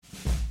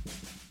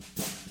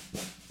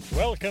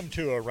Welcome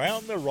to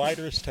Around the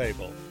Writer's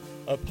Table,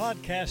 a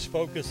podcast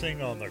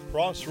focusing on the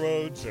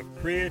crossroads of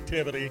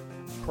creativity,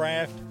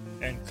 craft,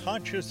 and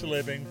conscious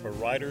living for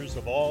writers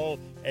of all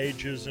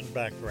ages and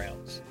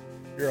backgrounds.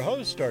 Your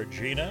hosts are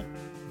Gina,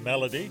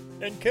 Melody,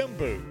 and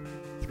Kimbu,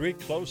 three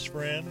close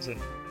friends and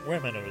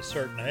women of a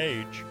certain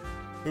age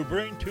who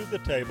bring to the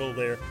table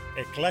their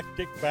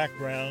eclectic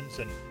backgrounds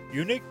and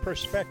unique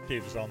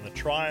perspectives on the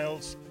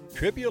trials,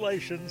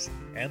 tribulations,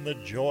 and the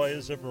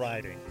joys of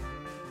writing.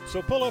 So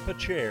pull up a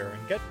chair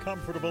and get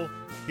comfortable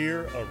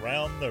here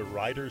around the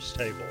writer's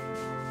table.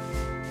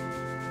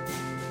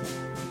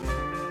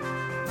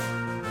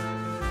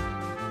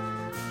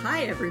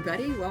 Hi,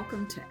 everybody.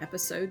 Welcome to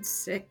episode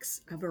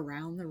 6 of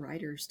Around the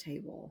Writer's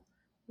Table.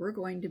 We're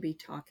going to be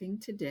talking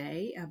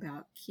today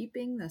about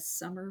keeping the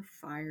summer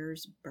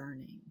fires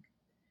burning.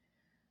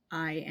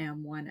 I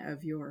am one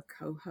of your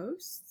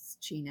co-hosts,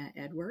 Gina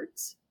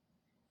Edwards.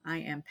 I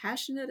am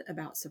passionate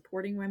about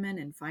supporting women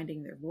and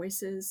finding their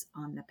voices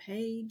on the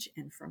page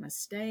and from a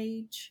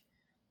stage.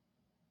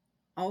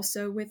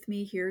 Also with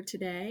me here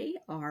today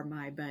are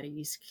my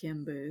buddies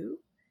Kimbu.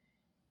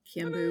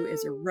 Kimbu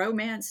is a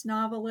romance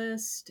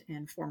novelist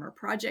and former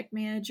project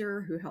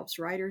manager who helps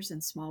writers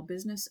and small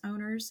business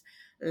owners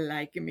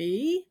like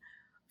me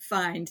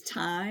find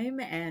time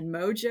and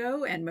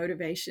mojo and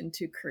motivation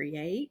to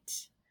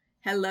create.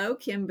 Hello,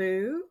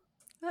 Kimbu.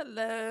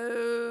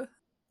 Hello.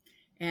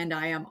 And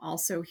I am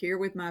also here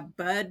with my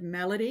bud,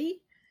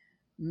 Melody.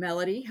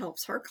 Melody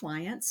helps her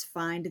clients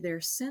find their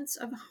sense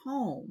of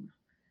home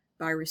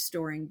by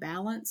restoring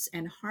balance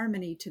and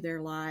harmony to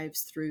their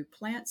lives through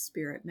plant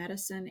spirit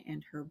medicine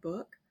and her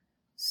book,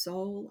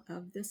 Soul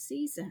of the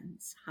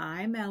Seasons.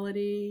 Hi,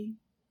 Melody.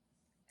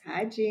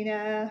 Hi,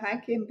 Gina. Hi,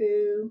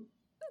 Kimbu.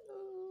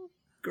 Hello.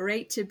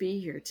 Great to be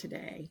here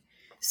today.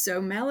 So,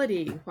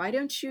 Melody, why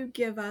don't you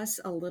give us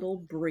a little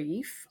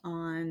brief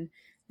on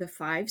the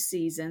 5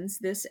 seasons?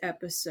 This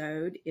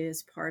episode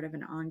is part of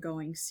an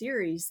ongoing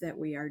series that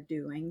we are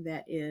doing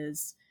that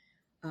is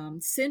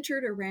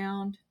centered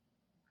around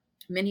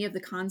many of the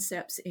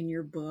concepts in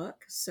your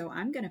book. So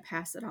I'm going to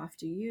pass it off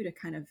to you to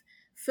kind of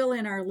fill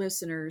in our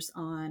listeners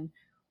on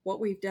what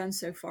we've done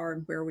so far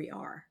and where we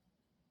are.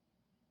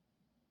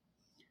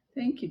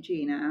 Thank you,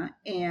 Gina.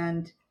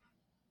 And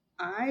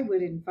I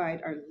would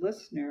invite our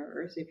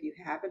listeners, if you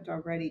haven't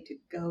already, to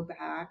go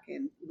back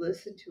and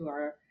listen to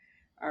our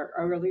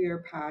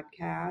earlier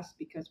podcast,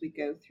 because we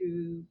go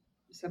through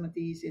some of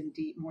these in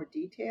more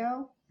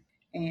detail.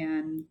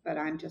 But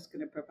I'm just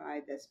going to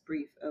provide this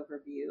brief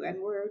overview. And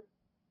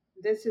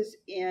this is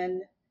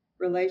in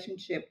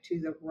relationship to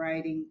the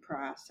writing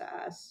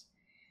process.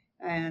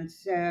 And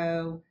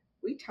so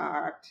we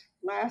talked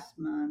last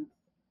month,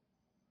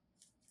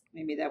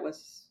 maybe that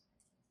was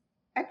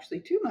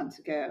actually 2 months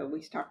ago, we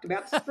talked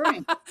about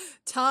spring.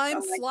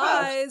 Time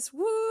flies.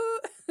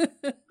 Woo!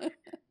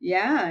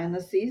 Yeah, in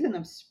the season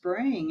of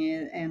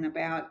spring, and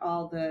about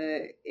all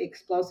the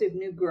explosive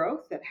new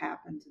growth that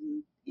happens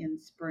in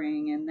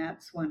spring. And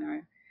that's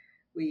when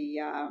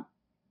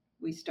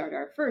we start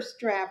our first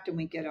draft, and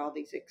we get all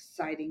these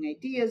exciting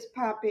ideas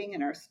popping,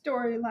 and our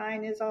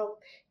storyline is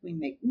we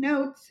make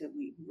notes and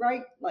we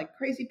write like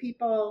crazy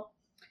people.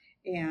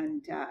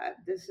 And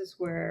this is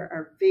where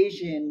our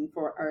vision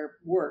for our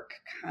work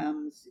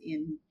comes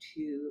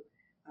into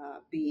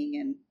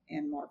being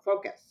and more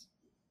focus.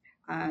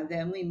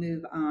 Then we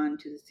move on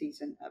to the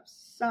season of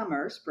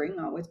summer. Spring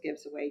always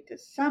gives away to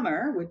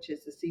summer, which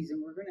is the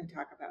season we're going to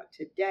talk about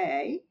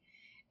today.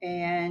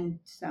 And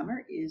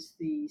summer is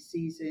the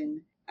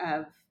season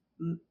of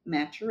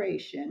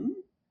maturation.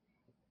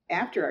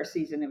 After our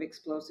season of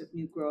explosive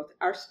new growth,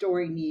 our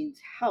story needs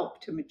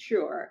help to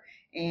mature.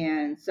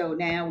 And so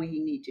now we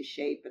need to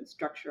shape and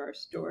structure our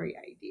story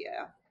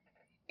idea.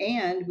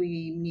 And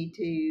we need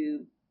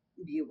to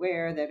be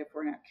aware that if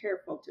we're not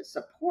careful to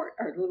support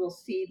our little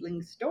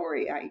seedling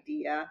story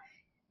idea,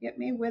 it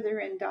may wither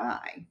and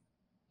die.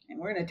 And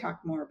we're going to talk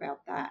more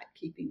about that,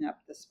 keeping up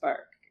the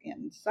spark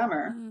in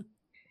summer. Mm.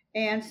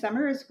 And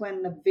summer is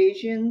when the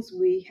visions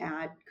we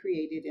had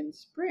created in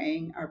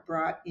spring are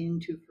brought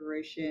into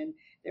fruition.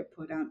 The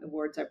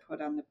words are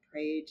put on the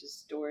page, the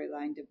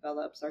storyline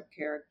develops, our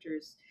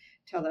characters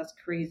tell us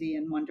crazy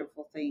and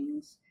wonderful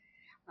things.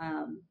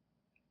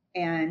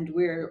 And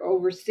we're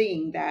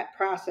overseeing that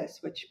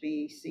process, which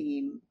may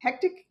seem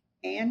hectic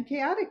and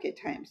chaotic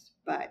at times,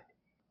 but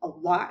a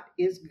lot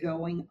is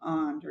going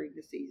on during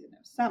the season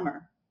of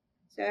summer.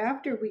 So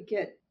after we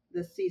get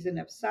the season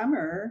of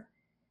summer,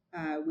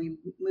 we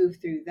move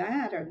through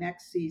that. Our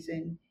next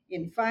season,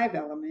 in 5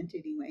 element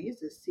anyway,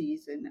 is a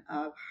season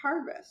of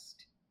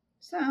harvest.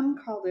 Some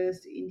call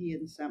this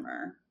Indian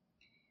summer.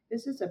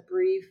 This is a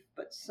brief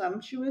but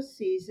sumptuous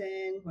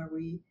season where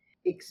we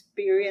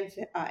experience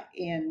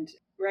and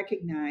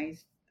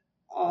recognize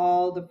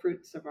all the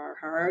fruits of our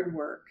hard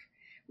work.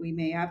 We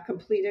may have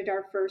completed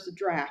our first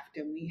draft,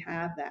 and we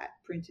have that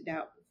printed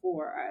out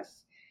before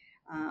us,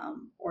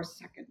 or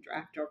second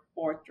draft, or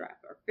fourth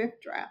draft, or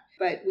fifth draft.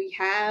 But we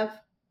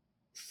have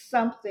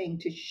something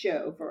to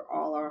show for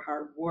all our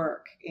hard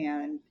work,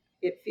 and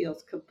it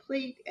feels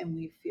complete and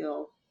we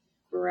feel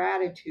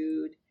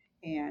gratitude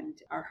and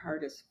our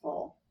heart is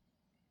full.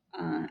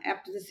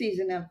 After the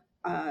season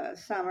of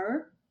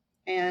summer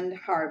and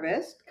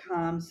harvest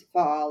comes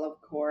fall,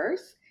 of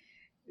course.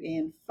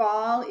 And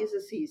fall is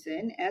a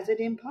season, as it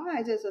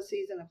implies, is a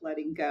season of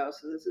letting go.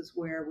 So this is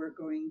where we're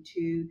going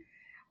to.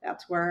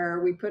 That's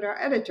where we put our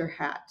editor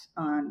hat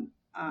on,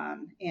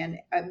 and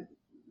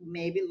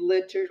maybe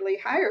literally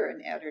hire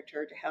an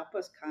editor to help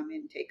us come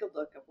and take a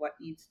look at what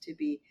needs to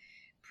be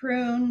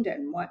pruned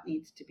and what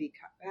needs to be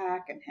cut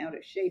back and how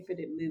to shape it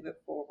and move it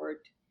forward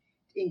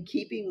in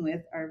keeping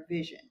with our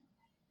vision.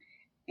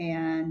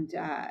 And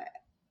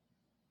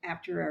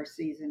after our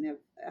season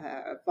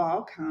of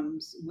fall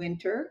comes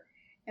winter,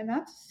 and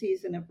that's a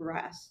season of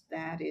rest.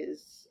 That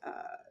is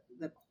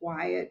the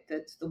quiet,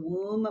 that's the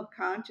womb of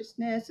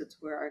consciousness. It's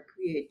where our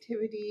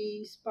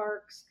creativity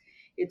sparks.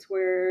 It's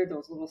where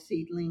those little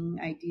seedling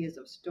ideas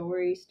of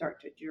story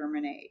start to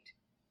germinate.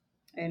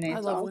 And I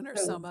it's love winter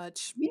so also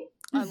much. me.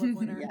 I love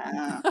winter.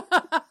 Yeah,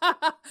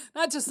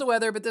 Not just the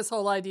weather, but this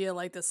whole idea,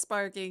 like the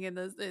sparking and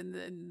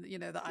and the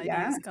yeah.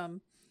 ideas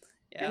come.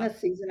 And Yeah. a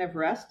season of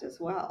rest as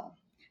well.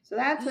 So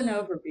that's an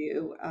Mm,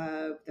 overview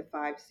of the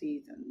 5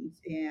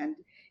 seasons. And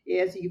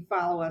as you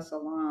follow us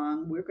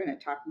along, we're going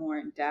to talk more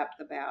in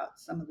depth about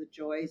some of the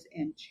joys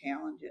and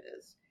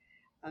challenges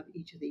of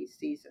each of these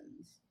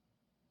seasons.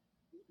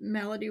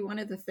 Melody, one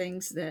of the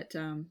things that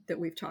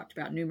we've talked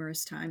about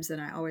numerous times, and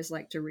I always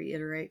like to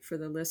reiterate for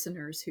the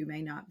listeners who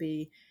may not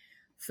be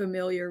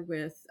familiar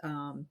with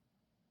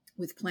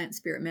plant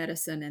spirit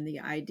medicine and the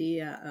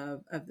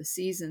idea of the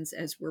seasons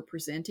as we're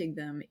presenting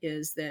them,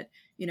 is that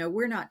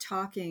we're not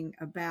talking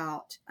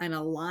about an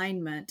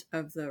alignment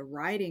of the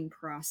writing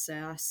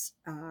process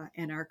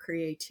and our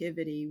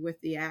creativity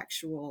with the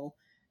actual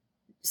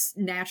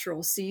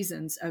natural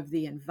seasons of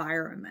the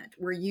environment.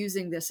 We're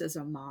using this as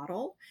a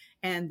model,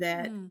 and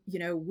that,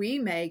 mm. we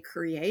may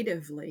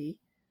creatively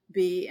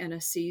be in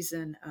a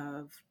season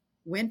of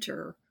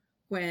winter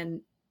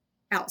when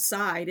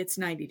outside it's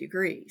 90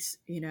 degrees.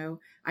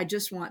 I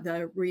just want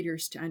the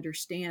readers to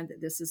understand that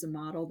this is a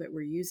model that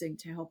we're using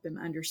to help them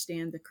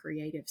understand the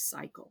creative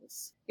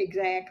cycles.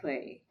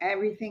 Exactly.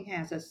 Everything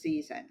has a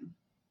season.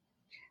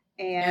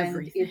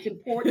 And it's Everything.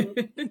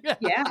 important. Yes,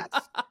 Yeah.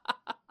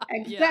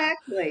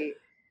 exactly.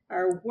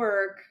 Our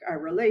work, our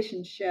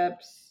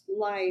relationships,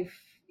 life,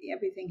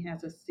 everything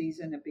has a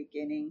season, a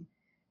beginning,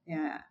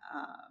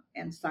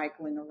 and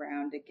cycling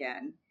around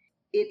again.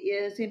 It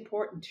is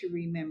important to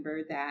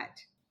remember that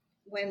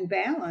when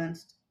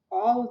balanced,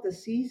 all of the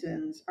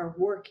seasons are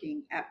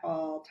working at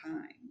all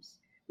times.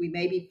 We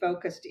may be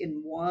focused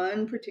in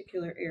one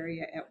particular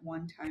area at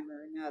one time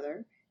or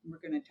another. And we're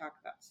going to talk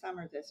about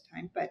summer this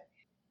time, but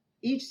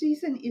each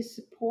season is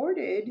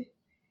supported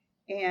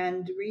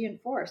and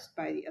reinforced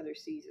by the other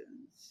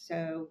seasons.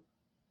 So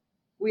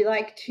we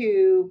like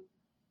to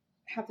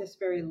have this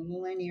very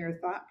linear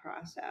thought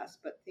process,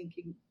 but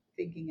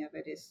thinking of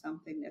it as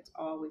something that's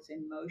always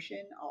in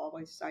motion,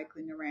 always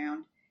cycling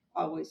around,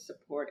 always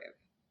supportive.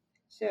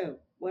 So,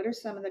 what are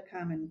some of the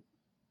common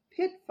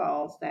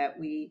pitfalls that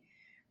we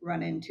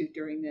run into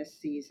during this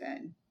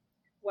season?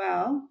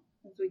 Well,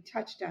 as we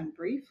touched on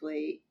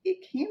briefly,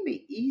 it can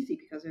be easy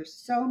because there's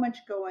so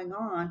much going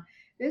on.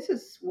 This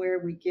is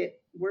where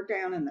we're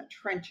down in the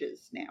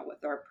trenches now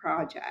with our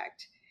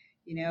project.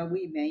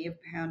 We may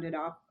have pounded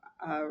off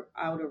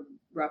out a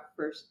rough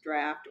first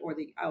draft or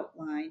the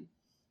outline,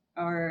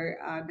 or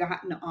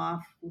gotten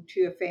off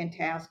to a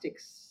fantastic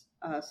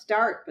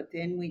start, but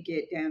then we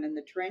get down in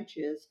the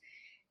trenches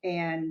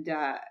and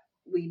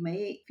we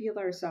may feel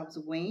ourselves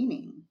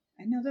waning.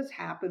 I know this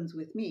happens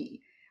with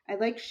me. I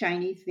like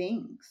shiny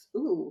things.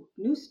 Ooh,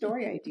 new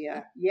story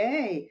idea.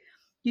 Yay.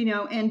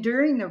 And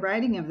during the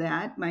writing of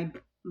that,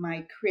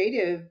 my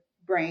creative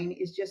brain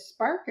is just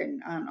sparking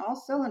on all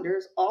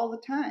cylinders all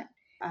the time.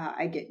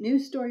 I get new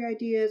story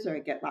ideas, or I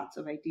get lots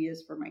of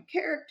ideas for my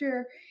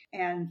character,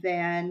 and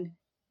then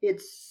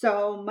it's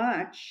so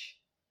much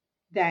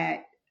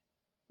that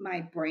my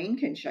brain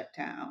can shut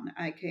down.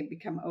 I can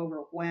become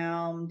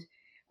overwhelmed.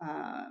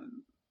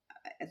 Um,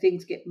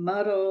 Things get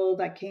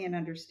muddled. I can't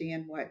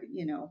understand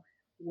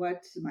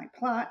what's my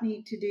plot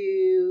need to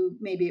do.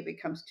 Maybe it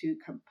becomes too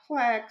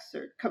complex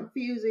or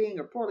confusing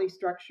or poorly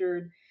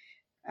structured.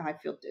 I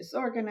feel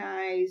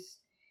disorganized.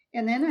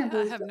 And then I I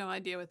lose. have no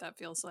idea what that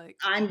feels like.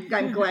 I'm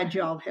glad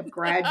y'all have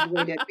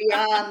graduated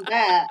beyond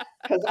that,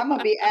 because I'm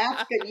gonna be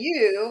asking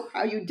you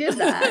how you did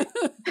that.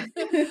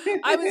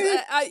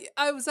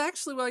 I was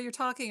actually, while you're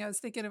talking, I was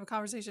thinking of a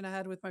conversation I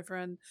had with my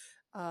friend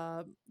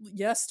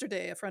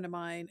yesterday, a friend of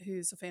mine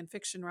who's a fan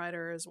fiction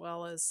writer as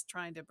well as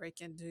trying to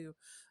break into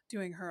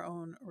doing her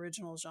own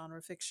original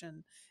genre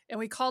fiction, and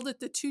we called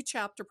it the 2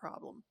 chapter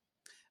problem,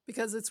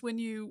 because it's when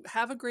you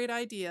have a great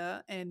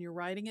idea and you're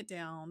writing it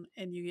down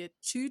and you get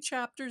 2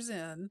 chapters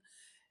in,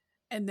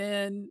 and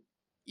then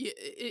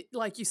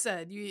like you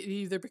said, it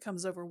either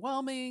becomes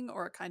overwhelming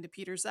or it kind of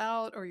peters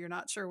out, or you're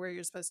not sure where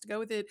you're supposed to go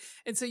with it.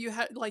 And so you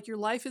have like your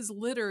life is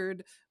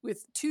littered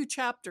with 2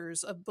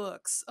 chapters of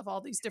books of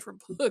all these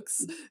different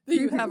books that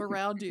you have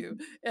around you,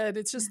 and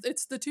it's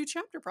the 2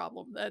 chapter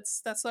problem.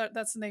 That's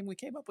the name we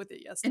came up with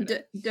it And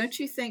yesterday. don't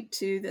you think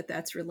too that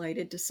that's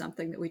related to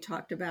something that we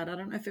talked about? I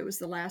don't know if it was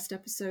the last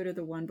episode or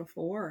the one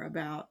before,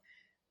 about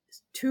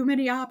too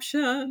many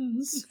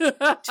options, too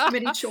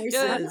many Yeah,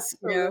 choices.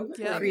 yep,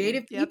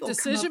 Creative yep. people come up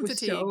Decision with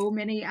fatigue. so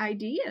many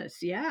ideas.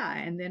 Yeah,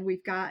 and then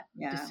we've got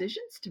Yeah.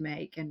 decisions to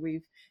make, and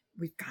we've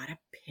got to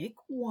pick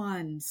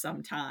one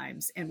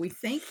sometimes, and we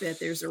think that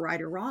there's a right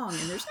or wrong,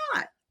 and there's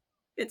not.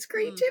 It's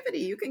creativity.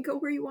 You can go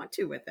where you want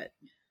to with it.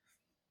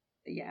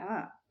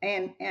 Yeah.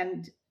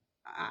 And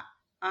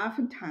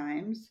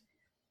oftentimes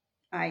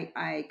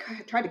I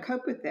try to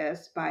cope with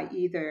this by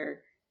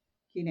either,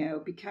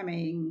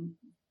 becoming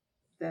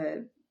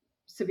the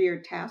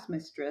severe task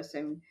mistress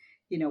and,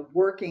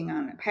 working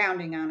on it,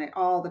 pounding on it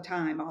all the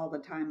time,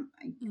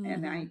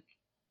 And I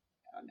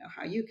don't know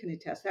how you can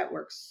attest, that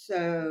works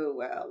so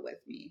well with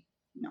me.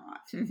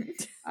 Not.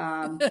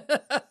 Um,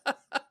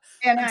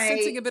 and I'm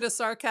sensing I, a bit of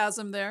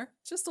sarcasm there,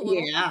 just a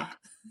little. yeah,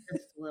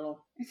 just a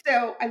little.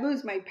 So I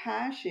lose my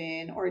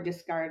passion or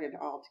discard it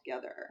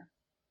altogether.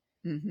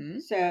 Mm-hmm.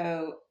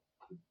 So,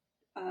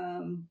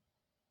 um,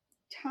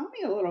 tell me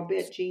a little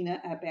bit,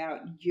 Gina,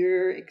 about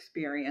your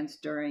experience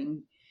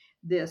during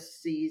this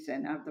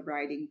season of the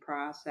writing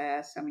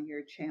process, some of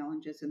your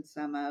challenges and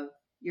some of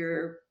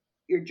your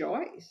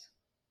joys.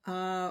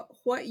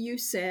 What you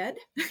said.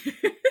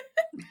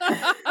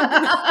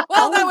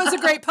 Well, that was a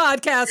great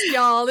podcast,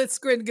 y'all. It's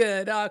been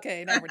good.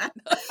 Okay, now we're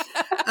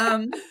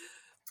done.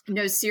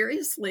 No,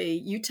 seriously,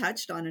 you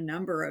touched on a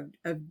number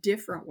of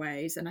different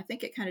ways. And I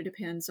think it kind of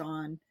depends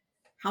on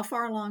how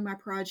far along my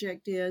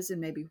project is and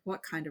maybe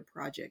what kind of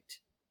project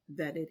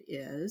that it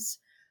is.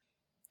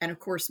 And of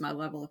course, my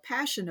level of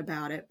passion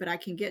about it. But I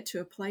can get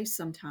to a place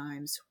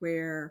sometimes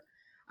where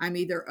I'm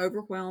either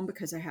overwhelmed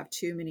because I have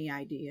too many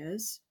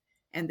ideas,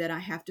 and then I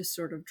have to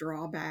sort of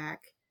draw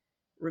back,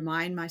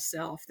 remind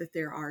myself that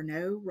there are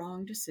no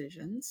wrong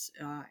decisions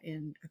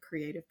in a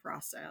creative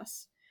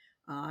process,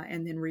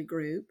 and then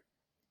regroup.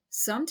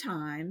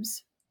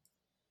 Sometimes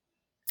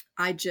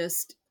I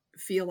just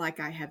feel like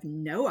I have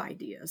no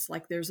ideas,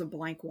 like there's a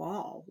blank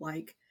wall,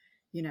 like,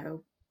 you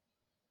know,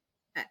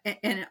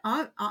 and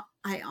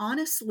I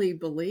honestly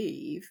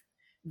believe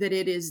that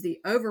it is the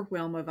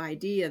overwhelm of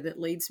idea that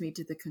leads me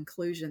to the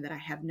conclusion that I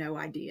have no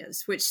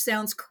ideas, which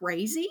sounds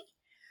crazy,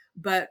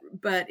 but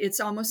it's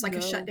almost like a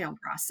No. shutdown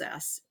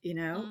process.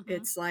 Mhm.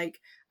 It's like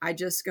I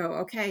just go,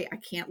 okay, I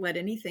can't let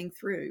anything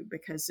through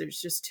because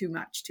there's just too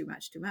much,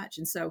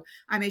 and so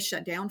I may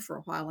shut down for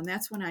a while, and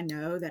that's when I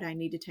know that I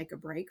need to take a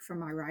break from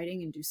my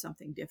writing and do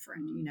something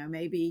different.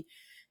 Maybe,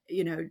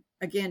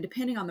 again,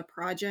 depending on the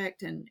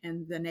project and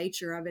the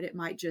nature of it, it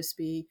might just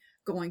be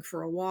going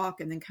for a walk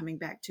and then coming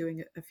back to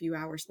it a few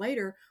hours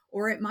later,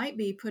 or it might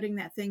be putting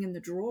that thing in the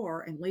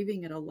drawer and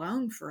leaving it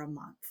alone for a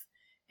month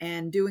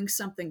and doing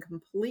something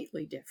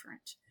completely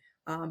different.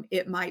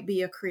 It might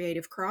be a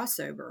creative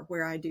crossover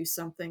where I do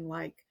something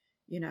like,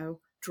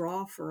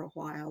 draw for a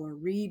while or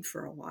read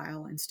for a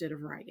while instead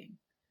of writing.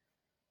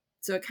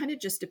 So it kind of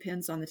just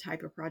depends on the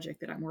type of project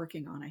that I'm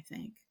working on, I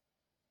think.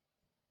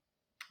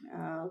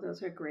 Oh,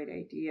 those are great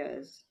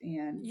ideas.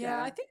 And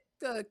Yeah, I think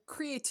the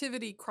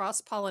creativity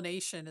cross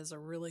pollination is a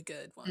really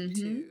good one Mm-hmm.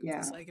 too. yeah,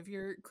 Because like if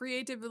you're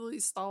creatively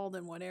stalled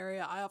in one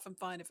area, I often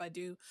find if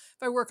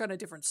I work on a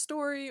different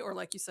story, or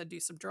like you said, do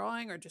some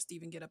drawing, or just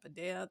even get up and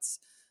dance,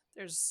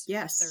 there's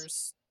Yes.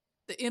 there's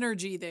the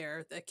energy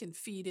there that can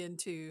feed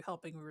into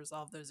helping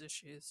resolve those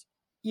issues.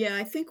 Yeah,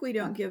 I think we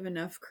don't uh, give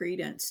enough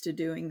credence to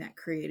doing that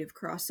creative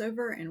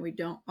crossover, and we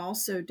don't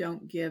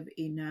give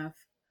enough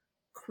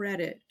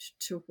credit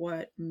to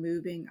what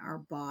moving our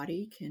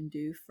body can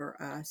do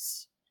for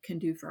us, can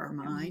do for our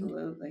mind,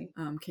 absolutely.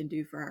 can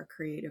do for our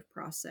creative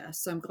process.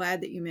 So I'm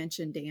glad that you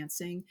mentioned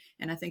dancing,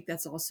 and I think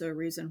that's also a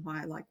reason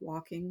why I like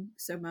walking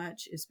so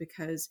much, is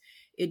because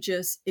it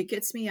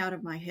gets me out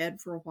of my head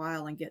for a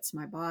while and gets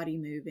my body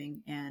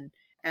moving. And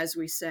as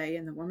we say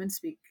in the Women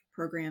Speak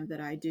program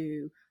that I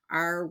do,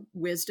 our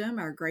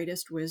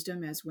greatest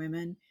wisdom as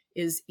women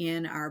is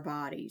in our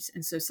bodies.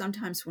 And so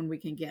sometimes when we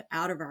can get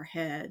out of our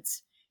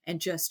heads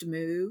and just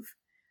move,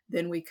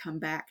 then we come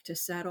back to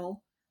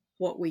settle.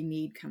 What we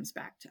need comes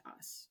back to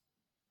us.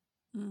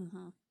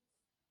 Mm-hmm.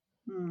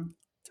 Hmm.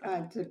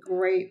 Totally It's a agree with that.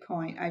 great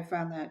point. I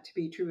found that to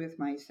be true with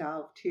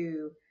myself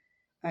too.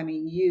 I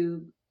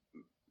mean,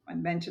 I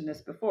mentioned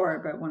this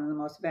before, but one of the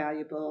most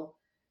valuable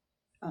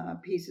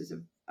pieces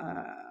of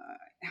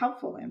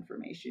helpful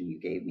information you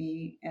gave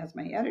me as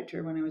my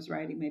editor when I was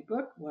writing my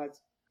book was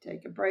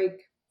take a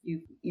break.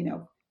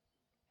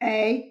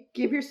 A,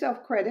 give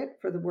yourself credit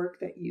for the work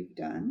that you've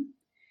done,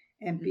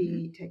 and Mm-hmm.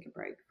 B, take a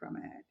break from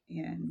it.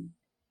 And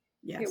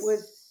it Yes.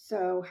 was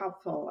so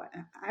helpful.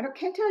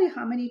 Can't tell you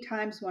how many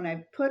times when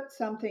I've put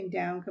something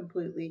down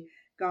completely,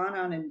 gone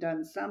on and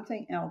done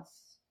something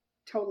else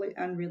totally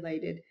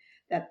unrelated,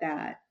 that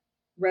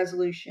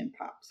resolution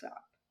pops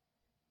up,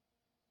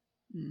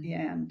 Mhm.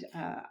 and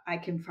I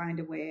can find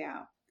a way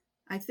out.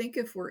 I think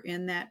if we're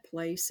in that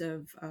place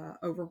of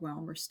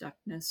overwhelm or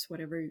stuckness,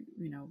 whatever,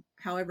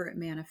 however it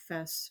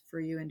manifests for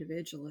you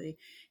individually,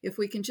 if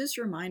we can just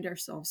remind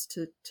ourselves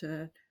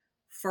to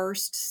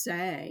first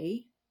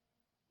say,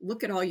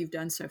 look at all you've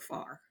done so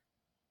far.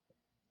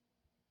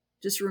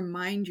 Just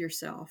remind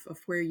yourself of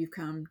where you've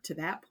come to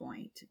that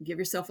point. Give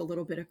yourself a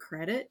little bit of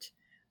credit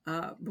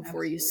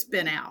before you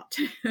spin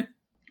Absolutely. out.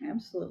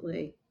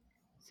 Absolutely.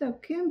 So,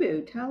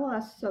 Kimbu, tell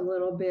us a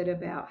little bit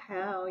about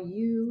how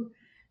you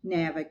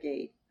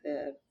navigate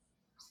the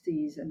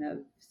season of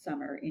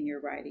summer in your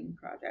writing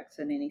projects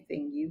and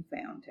anything you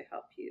found to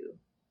help you.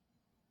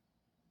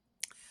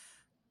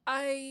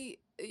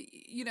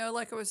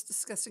 Like I was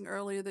discussing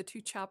earlier, the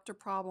two chapter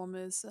problem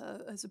is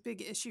a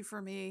big issue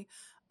for me.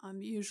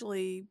 I'm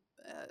usually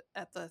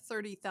at the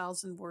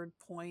 30,000 word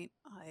point.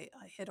 I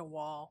hit a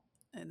wall,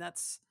 and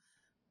that's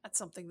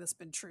something that's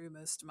been true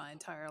most of my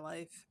entire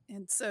life.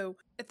 And so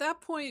at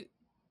that point,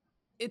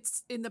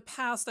 it's in the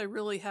past I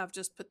really have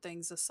just put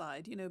things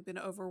aside, been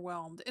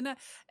overwhelmed. And I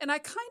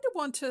kind of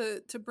want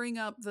to bring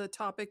up the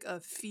topic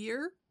of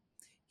fear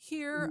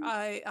here.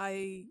 Mhm.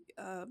 I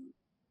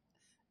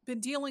been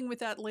dealing with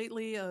that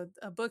lately. A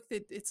book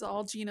that it's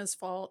all Gina's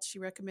fault. She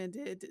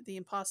recommended The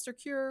Imposter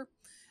Cure,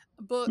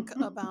 a book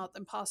about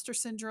imposter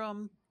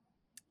syndrome,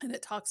 and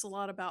it talks a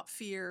lot about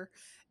fear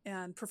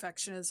and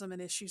perfectionism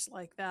and issues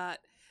like that.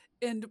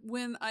 And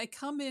when I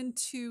come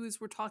into, as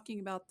we're talking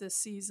about this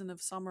season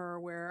of summer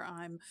where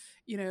I'm,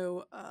 you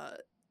know, uh,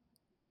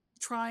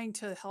 trying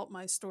to help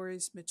my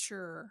stories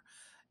mature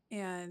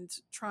and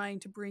trying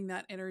to bring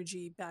that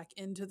energy back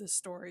into the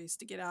stories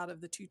to get out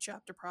of the two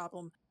chapter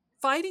problem.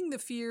 Fighting the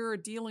fear or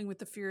dealing with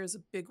the fear is a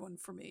big one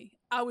for me.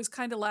 I was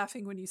kind of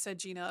laughing when you said,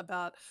 Gina,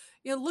 about,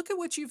 look at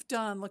what you've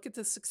done, look at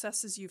the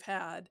successes you've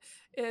had.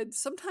 And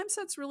sometimes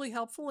that's really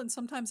helpful. And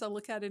sometimes I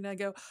look at it and I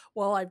go,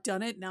 well, I've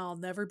done it. Now I'll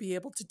never be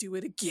able to do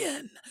it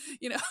again.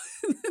 You know,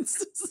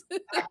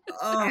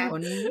 Oh right?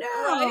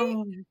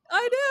 no.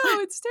 I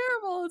know it's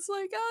terrible. It's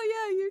like,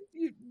 oh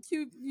yeah,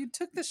 you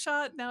took the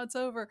shot. Now it's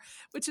over,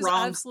 which is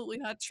Wrong. absolutely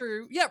not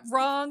true. Yeah,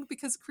 wrong.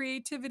 Because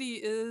creativity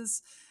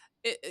is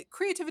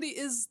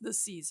the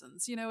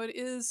seasons.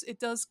 It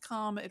does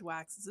come, it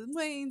waxes and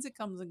wanes, it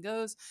comes and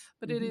goes,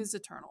 but it Hmm. is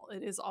eternal.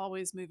 It is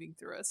always moving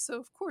through us. So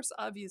of course,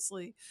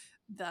 obviously,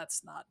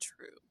 that's not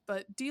true.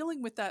 But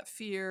dealing with that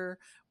fear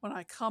when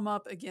I come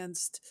up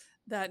against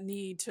that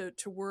need to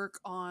work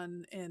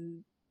on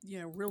and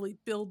really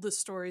build the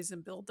stories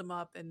and build them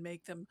up and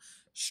make them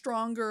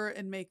stronger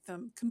and make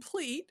them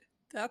complete.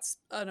 That's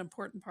an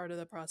important part of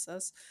the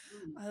process.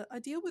 Mm. I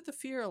deal with the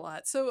fear a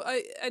lot. So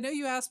I know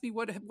you asked me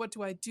what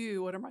do I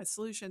do? What are my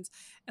solutions?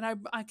 And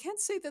I can't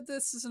say that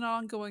this is an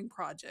ongoing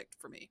project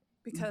for me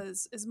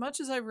because as much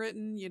as I've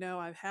written,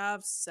 I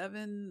have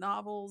 7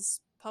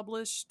 novels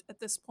published at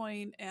this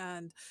point,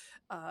 and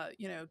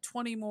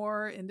 20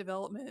 more in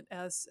development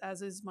as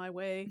is my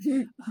way.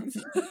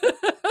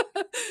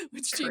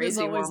 Which Gina's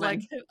Crazy always like,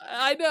 woman.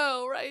 I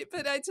know, right?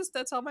 But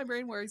that's how my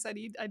brain works. I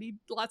need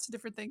lots of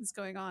different things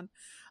going on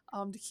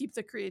to keep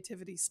the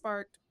creativity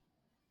sparked.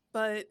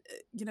 But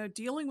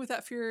dealing with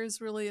that fear is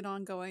really an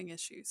ongoing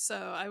issue. So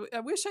I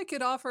wish I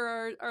could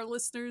offer our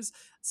listeners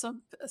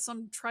some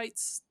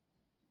trites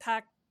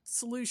packed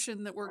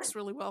solution that works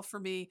really well for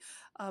me.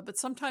 But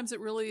sometimes it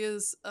really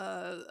is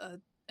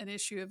an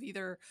issue of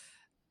either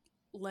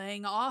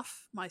laying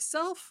off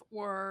myself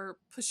or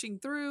pushing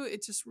through.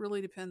 It just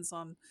really depends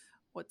on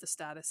what the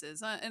status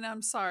is. And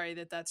I'm sorry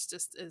that that's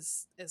just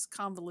as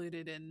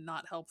convoluted and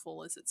not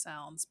helpful as it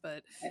sounds.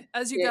 But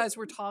as you It, guys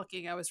were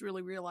talking, I was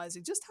really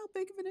realizing just how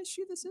big of an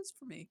issue this is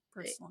for me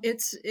personally.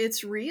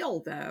 It's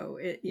real though.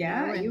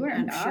 yeah, you And are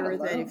I'm not sure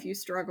that if alone. you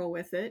struggle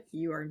with it,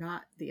 you are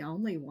not the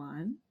only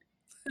one.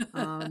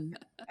 Um,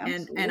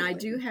 and Absolutely.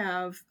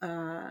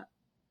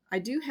 I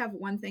do have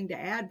one thing to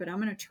add, but I'm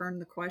going to turn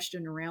the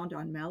question around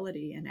on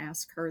Melody and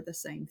ask her the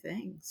same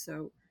thing.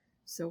 So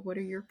what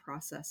are your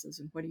processes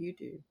and what do you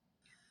do?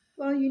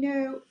 Well,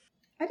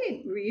 I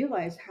didn't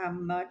realize how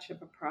much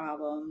of a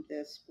problem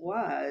this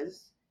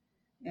was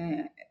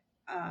uh,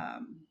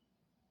 um,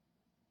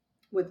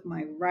 with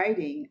my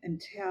writing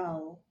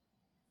until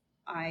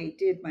I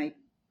did my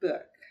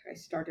book. I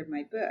started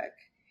my book.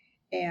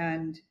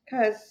 And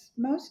because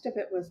most of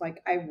it was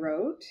like I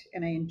wrote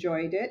and I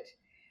enjoyed it.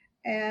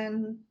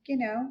 And,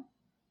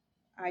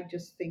 I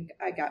just think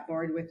I got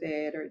bored with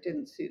it or it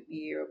didn't suit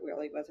me or it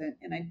really wasn't.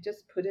 And I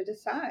just put it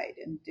aside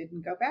and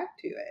didn't go back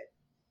to it.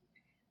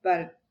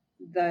 But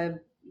the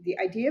the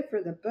idea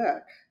for the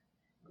book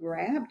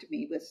grabbed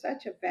me with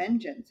such a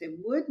vengeance. It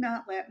would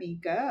not let me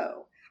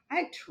go.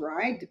 I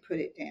tried to put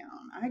it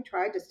down. I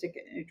tried to stick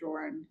it in a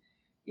drawer and,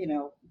 you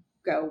know,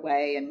 go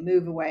away and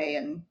move away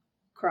and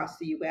cross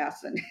the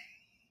US, and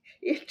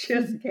it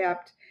just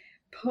kept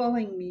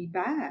pulling me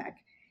back.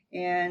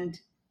 And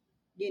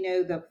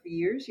the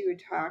fears you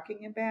were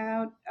talking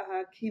about,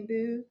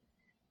 Kimbu,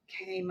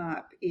 came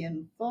up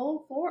in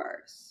full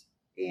force.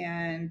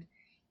 And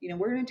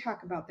we're going to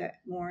talk about that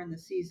more in the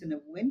season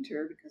of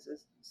winter, because the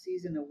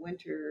season of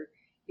winter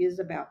is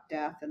about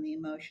death and the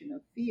emotion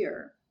of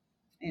fear.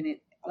 And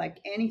it, like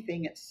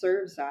anything, it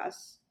serves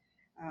us.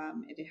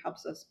 It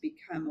helps us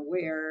become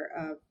aware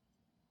of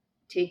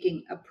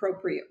taking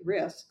appropriate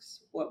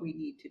risks, what we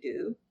need to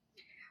do.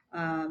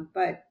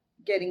 But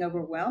getting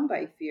overwhelmed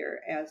by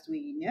fear, as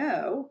we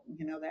know,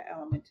 that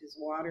element is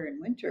water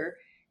in winter.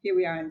 Here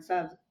we are in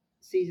some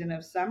season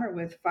of summer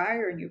with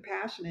fire and your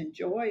passion and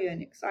joy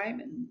and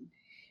excitement.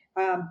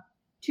 Um,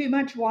 Too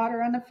much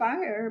water on the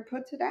fire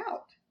puts it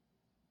out.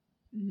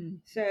 Mm-hmm.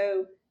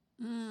 So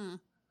Mm.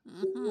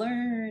 Mm-hmm.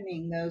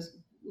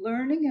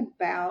 learning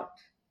about,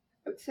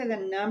 I would say the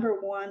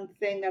number one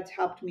thing that's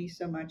helped me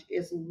so much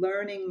is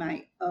learning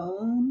my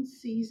own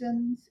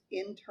seasons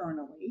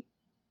internally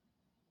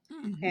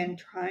Mm. and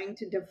trying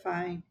to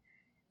define,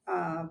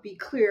 be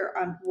clear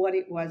on what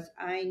it was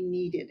I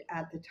needed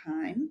at the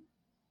time.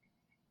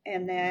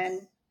 And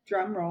then,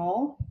 drum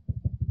roll,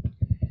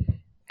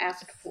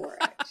 ask for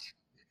it.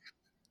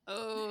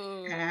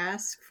 Oh,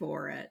 Ask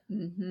for it.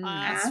 Mm-hmm.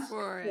 ask Ask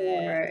for for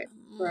it. it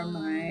from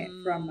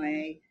Mm.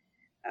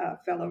 my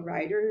fellow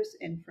writers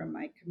and from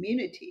my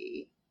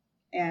community.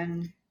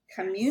 And Yes.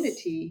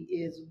 community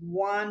is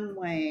one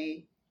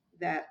way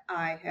that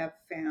I have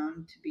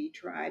found to be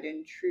tried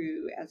and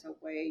true as a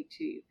way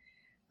to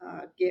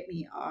get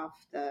me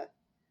off the,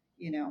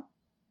 you know,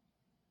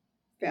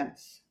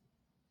 fence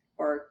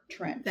or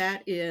trench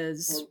That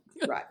is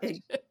or rut.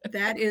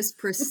 that is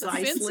The fence of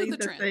precisely the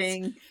the trance.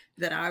 thing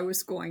that I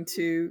was going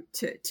to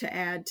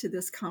add to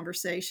this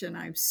conversation.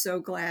 I'm so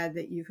glad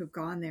that you have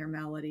gone there,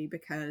 Melody,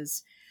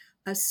 because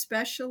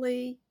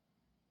especially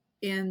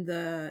in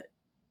the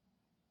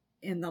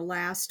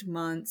last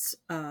months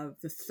of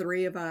the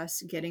three of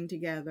us getting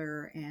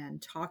together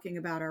and talking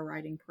about our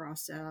writing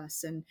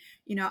process and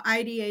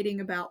ideating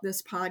about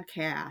this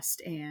podcast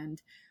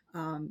and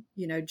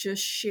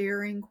just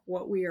sharing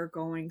what we are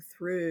going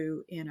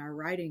through in our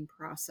writing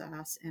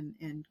process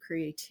and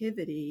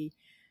creativity,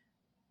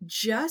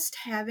 just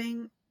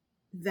having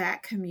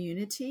that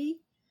community,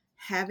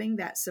 having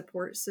that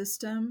support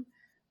system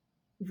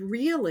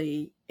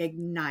really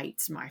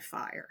ignites my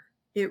fire.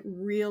 It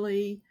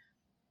really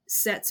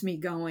sets me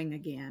going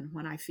again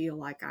when I feel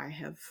like I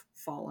have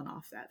fallen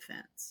off that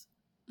fence.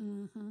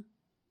 Mm-hmm.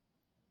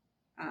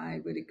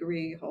 I would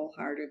agree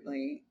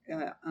wholeheartedly.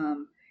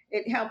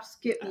 It helps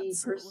get me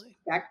Absolutely.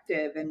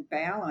 perspective and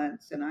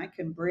balance, and I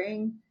can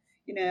bring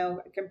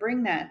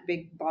that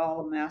big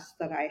ball of mess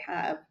that I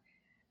have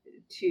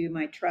to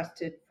my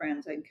trusted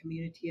friends and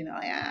community, and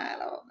I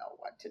don't know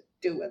what to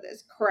do with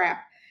this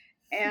crap.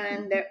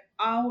 And they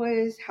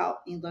always help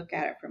me look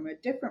at it from a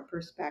different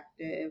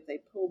perspective. They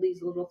pull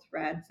these little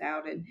threads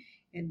out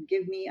and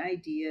give me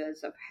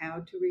ideas of how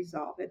to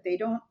resolve it. They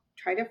don't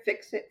try to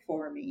fix it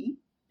for me,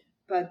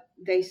 but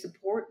they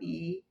support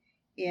me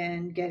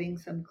in getting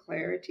some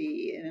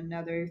clarity. And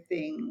another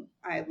thing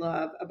I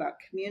love about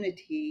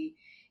community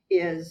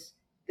is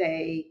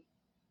they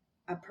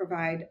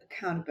provide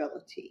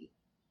accountability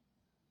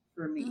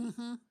for me,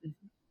 Mm-hmm.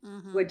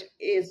 Mm-hmm. which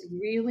is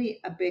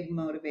really a big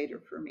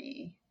motivator for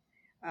me.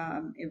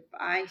 If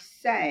I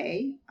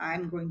say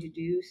I'm going to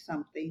do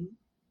something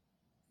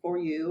for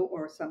you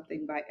or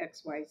something by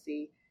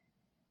XYZ,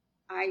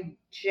 I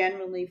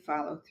generally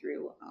follow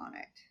through on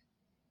it.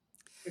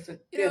 There's a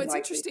good It's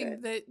likelihood.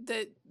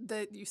 interesting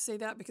that you say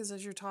that, because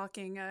as you're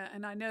talking,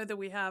 and I know that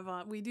we have,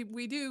 we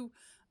do.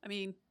 I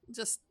mean,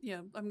 just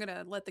I'm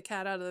gonna let the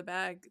cat out of the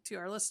bag to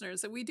our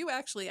listeners that we do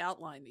actually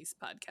outline these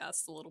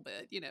podcasts a little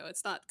bit.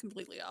 It's not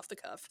completely off the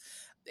cuff.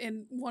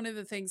 And one of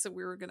the things that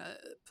we were gonna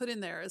put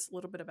in there is a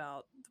little bit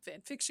about the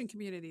fan fiction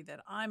community that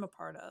I'm a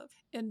part of.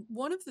 And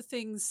one of the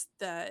things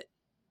that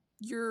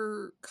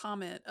your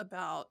comment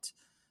about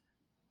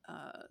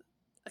uh,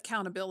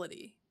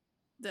 accountability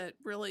that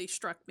really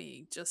struck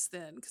me just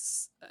then,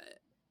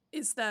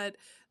 is that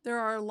there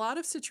are a lot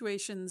of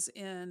situations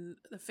in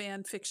the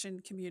fan fiction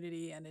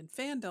community and in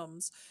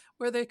fandoms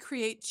where they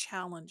create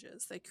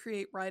challenges. They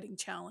create writing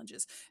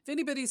challenges. If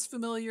anybody's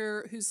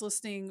familiar who's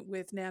listening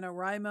with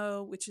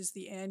NaNoWriMo, which is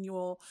the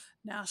annual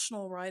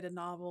National Write a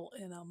Novel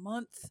in a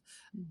Month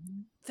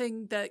Mhm.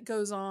 thing that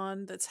goes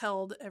on, that's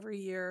held every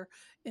year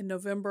in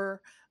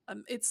November.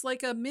 It's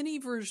like a mini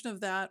version of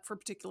that for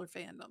particular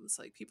fandoms.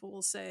 Like people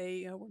will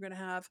say, we're going to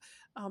have,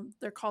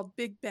 they're called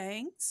Big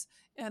Bangs.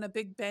 And a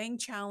Big Bang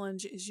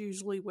challenge is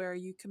usually where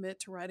you commit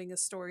to writing a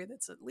story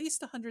that's at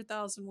least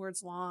 100,000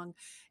 words long.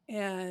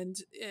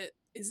 And it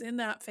is in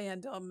that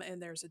fandom,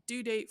 and there's a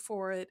due date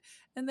for it.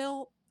 And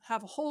they'll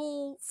have a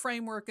whole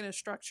framework and a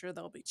structure.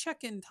 There'll be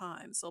check in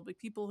times. There'll be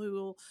people who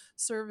will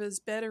serve as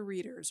beta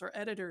readers or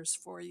editors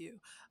for you.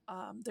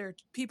 There are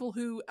people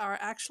who are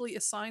actually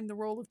assigned the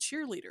role of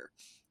cheerleader,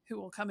 who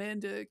will come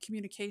into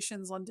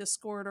communications on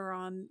Discord or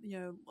on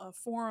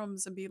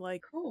forums and be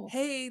like, Cool.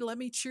 "Hey, let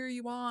me cheer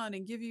you on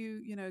and give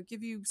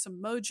you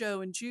some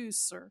mojo and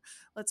juice, or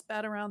let's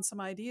bat around some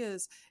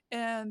ideas."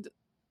 And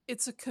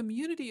it's a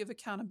community of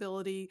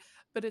accountability,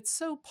 but it's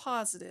so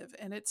positive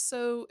and it's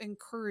so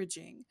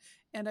encouraging.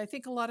 And I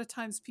think a lot of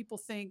times people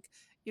think,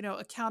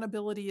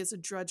 accountability is a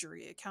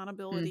drudgery.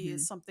 Accountability Mm-hmm.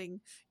 is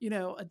something,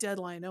 a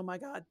deadline. Oh my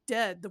God,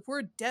 dead. The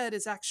word dead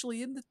is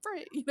actually in the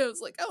phrase.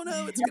 It's like, oh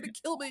no, it's going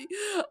to kill me.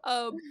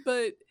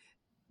 But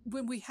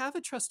when we have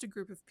a trusted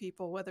group of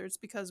people, whether it's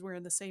because we're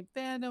in the same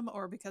fandom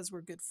or because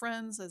we're good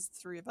friends, as the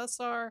three of us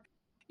are,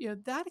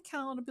 that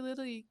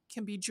accountability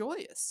can be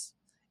joyous.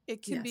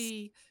 It can Yes.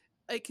 be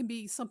it can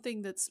be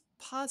something that's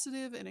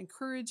positive and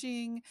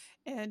encouraging,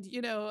 and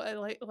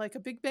like a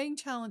Big Bang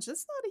challenge.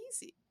 That's not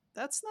easy.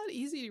 That's not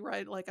easy to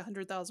write like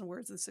 100,000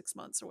 words in 6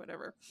 months or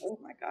whatever Oh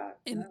my God,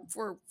 in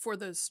no. for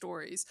those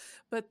stories.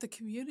 But the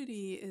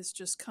community is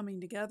just coming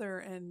together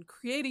and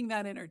creating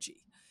that energy,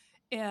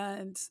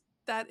 and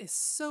that is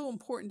so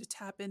important to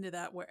tap into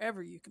that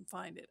wherever you can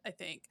find it. I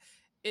think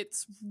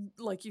it's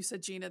like you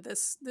said, Gina,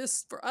 this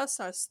for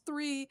us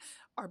three,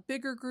 our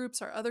bigger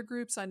groups, our other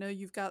groups. I know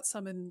you've got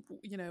some in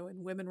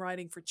Women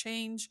Writing for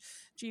Change,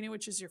 Gina,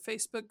 which is your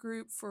Facebook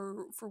group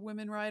for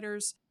women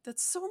writers.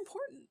 That's so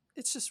important.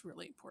 It's just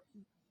really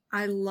important.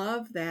 I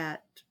love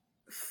that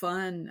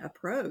fun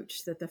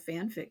approach that the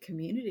fanfic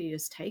community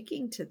is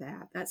taking to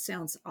that. That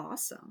sounds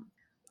awesome.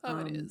 Oh,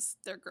 it Um, is.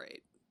 They're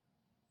great.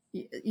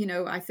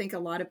 I think a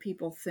lot of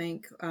people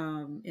think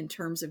in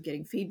terms of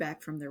getting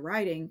feedback from their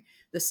writing,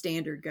 the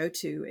standard go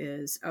to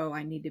is, oh,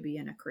 I need to be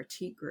in a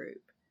critique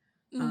group.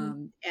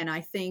 Mm-hmm. And I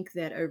think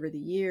that over the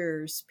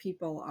years,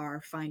 people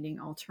are finding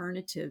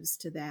alternatives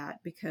to that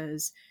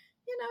because,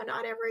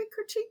 not every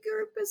critique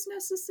group is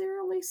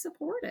necessarily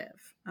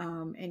supportive.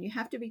 And you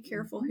have to be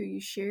careful Mhm. who you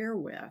share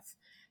with.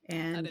 That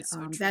And is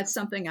so true. that's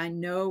something I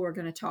know we're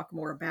going to talk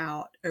more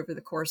about over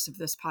the course of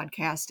this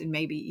podcast and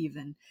maybe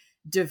even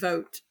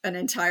devote an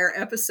entire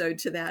episode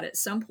to that at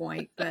some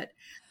point. But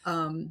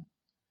um,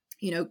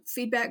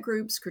 feedback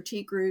groups,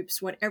 critique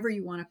groups, whatever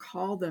you want to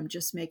call them,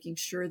 just making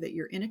sure that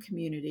you're in a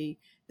community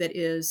that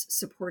is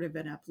supportive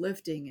and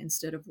uplifting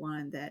instead of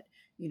one that,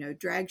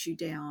 drags you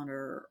down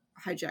or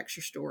hijacks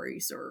your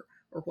stories or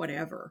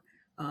whatever.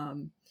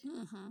 Um,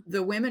 Mm-hmm.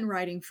 the Women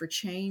Writing for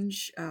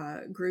Change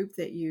group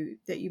that you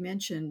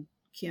mentioned,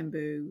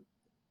 Kimbu,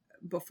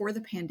 before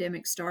the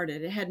pandemic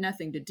started, it had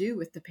nothing to do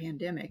with the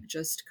pandemic.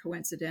 Just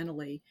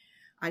coincidentally,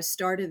 I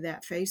started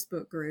that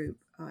Facebook group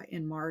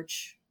in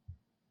March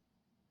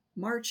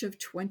of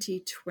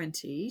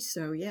 2020.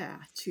 So, yeah,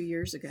 2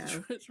 years ago.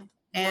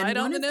 And Right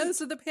on one the of the, nose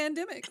of the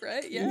pandemic,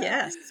 right? Yeah.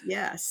 yes,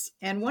 yes.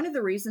 And one of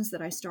the reasons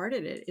that I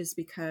started it is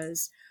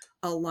because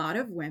a lot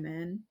of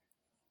women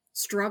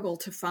struggle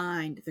to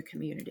find the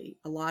community.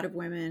 A lot of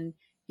women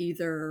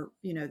either,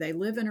 they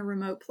live in a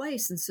remote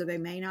place and so they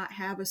may not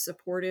have a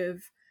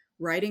supportive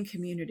writing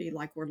community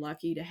like we're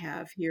lucky to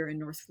have here in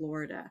North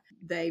Florida.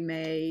 They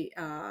may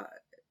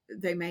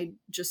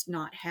just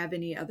not have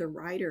any other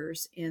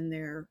writers in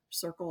their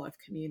circle of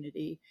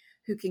community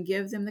who can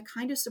give them the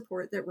kind of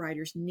support that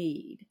writers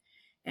need.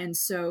 And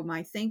so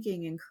my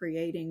thinking in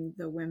creating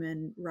the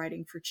Women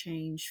Writing for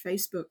Change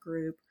Facebook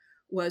group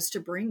was to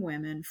bring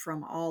women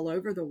from all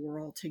over the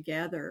world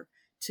together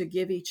to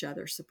give each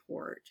other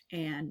support.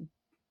 And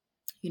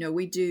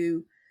we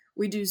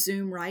do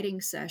Zoom writing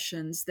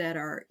sessions that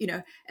are,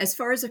 as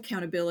far as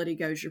accountability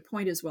goes, your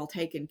point is well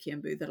taken,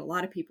 Kimbu, that a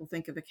lot of people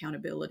think of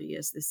accountability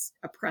as this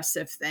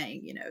oppressive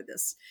thing,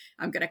 this,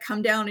 I'm going to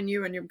come down on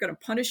you and I'm going to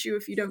punish you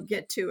if you don't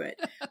get to it.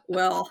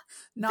 Well,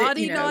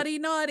 Naughty, naughty,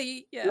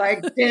 naughty. Yeah.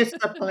 Like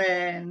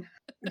discipline.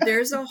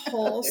 there's a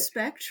whole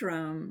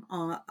spectrum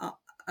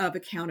of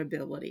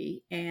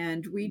accountability,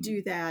 and we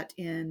do that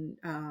in,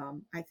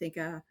 I think,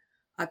 a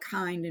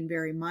kind and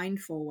very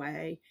mindful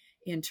way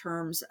in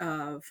terms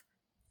of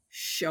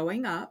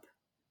showing up,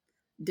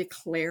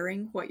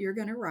 declaring what you're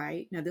going to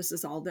write. Now, this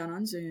is all done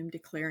on Zoom,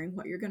 declaring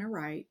what you're going to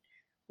write.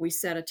 We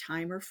set a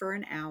timer for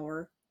an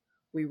hour.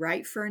 We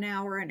write for an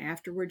hour, and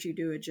afterwards, you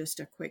do just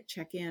a quick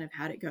check in of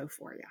how'd it go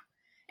for you.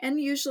 And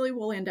usually,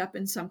 we'll end up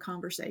in some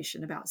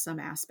conversation about some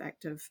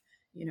aspect of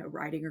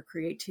writing or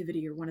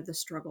creativity or one of the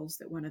struggles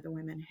that one of the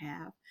women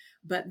have.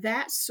 But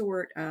that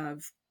sort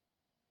of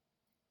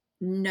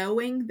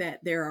knowing that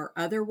there are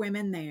other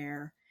women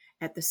there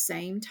at the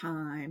same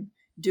time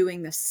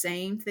doing the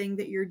same thing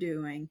that you're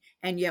doing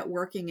and yet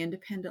working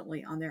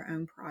independently on their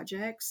own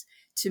projects,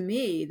 to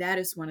me, that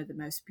is one of the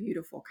most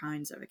beautiful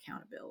kinds of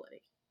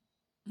accountability.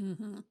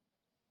 Mm-hmm.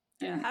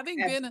 Yeah, And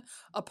having as, been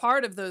a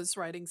part of those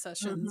writing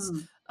sessions,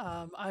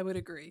 mhm, I would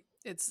agree.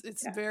 It's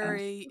yeah,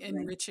 very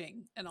absolutely.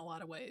 enriching in a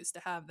lot of ways to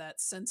have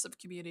that sense of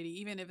community,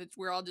 even if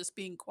we're all just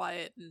being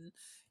quiet and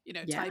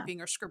Yeah.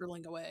 typing or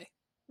scribbling away.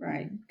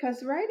 Right. Mm-hmm.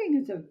 Because writing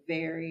is a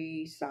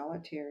very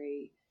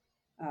solitary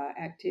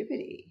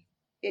activity.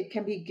 It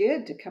can be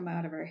good to come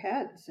out of our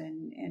heads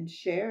and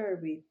share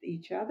with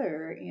each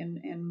other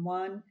in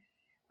one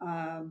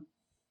um,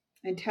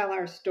 and tell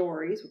our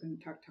stories. We're going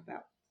to talk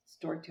about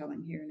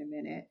storytelling here in a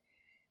minute.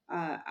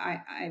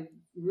 I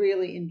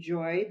really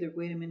enjoyed the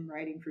Women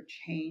Writing for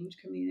Change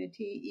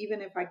community.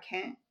 Even if I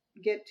can't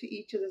get to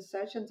each of the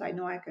sessions, I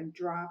know I can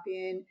drop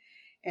in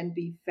and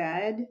be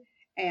fed,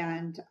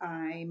 and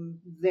I'm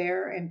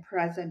there and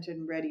present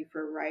and ready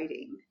for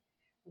writing.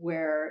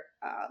 where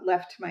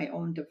left to my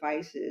own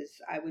devices,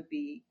 I would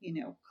be,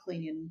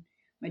 cleaning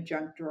my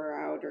junk drawer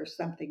out or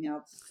something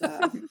else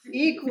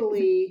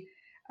equally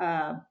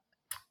uh,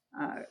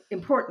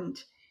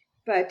 important.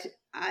 But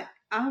I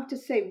have to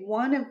say,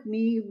 one of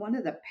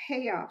the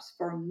payoffs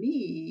for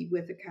me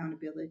with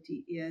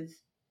accountability is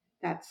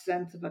that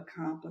sense of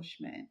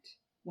accomplishment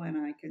when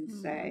I can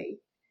Mm-hmm. say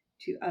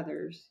to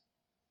others,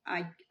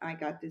 I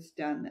got this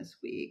done this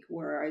week,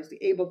 where I was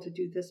able to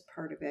do this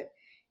part of it,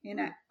 and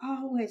I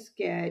always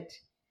get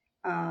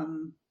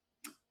um,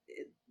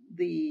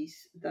 the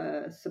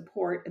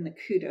support and the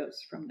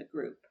kudos from the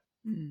group,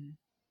 Mm.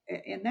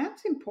 and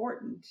that's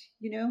important.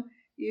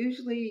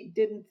 Usually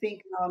didn't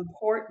think how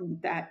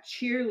important that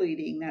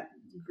cheerleading, that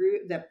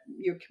group, that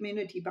your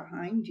community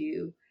behind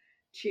you,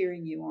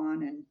 cheering you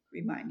on and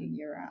reminding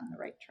you're on the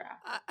right track.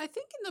 I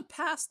think in the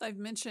past I've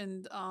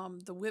mentioned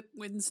the Whip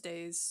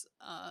Wednesdays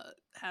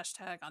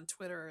hashtag on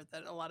Twitter,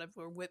 that a lot of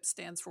where Whip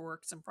stands for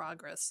works in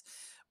progress,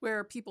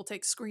 where people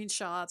take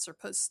screenshots or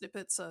post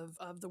snippets of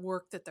the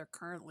work that they're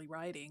currently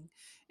writing.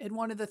 And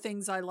one of the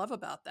things I love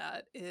about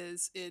that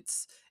is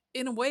it's,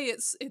 in a way,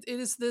 it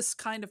is this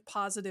kind of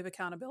positive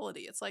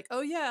accountability. It's like,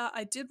 oh yeah,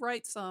 I did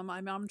write some.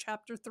 I'm on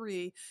chapter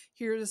 3.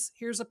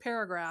 Here's a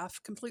paragraph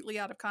completely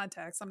out of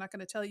context. I'm not going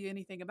to tell you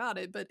anything about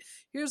it, but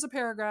here's a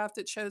paragraph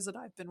that shows that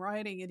I've been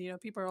writing.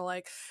 And, people are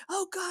like,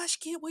 oh gosh,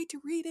 can't wait to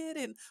read it.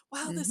 And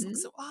wow, this looks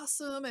Mm-hmm. so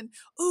awesome. And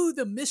oh,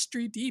 the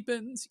mystery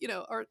deepens,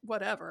 or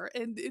whatever.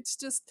 And it's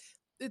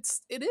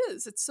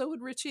so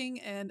enriching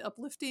and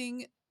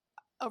uplifting.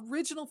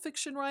 Original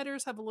fiction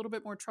writers have a little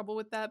bit more trouble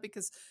with that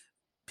because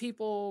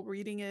people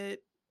reading it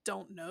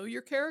don't know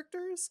your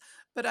characters.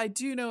 But I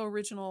do know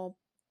original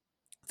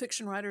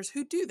fiction writers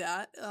who do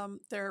that.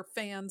 Their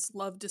fans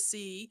love to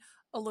see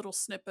a little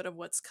snippet of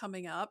what's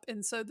coming up,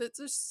 and so that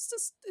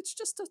it's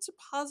just such a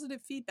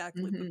positive feedback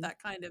loop of Mm-hmm. that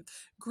kind of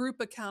group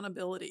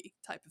accountability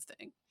type of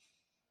thing.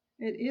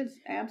 It is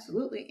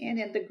absolutely,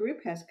 and the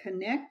group has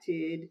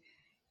connected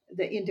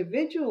the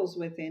individuals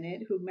within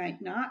it who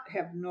might not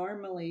have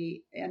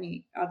normally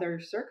any other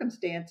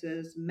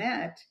circumstances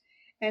met,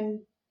 and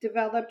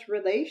developed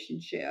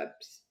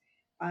relationships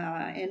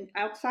and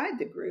outside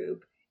the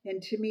group.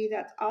 And to me,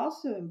 that's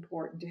also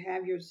important to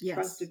have your Yes.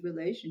 trusted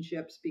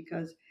relationships,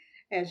 because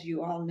as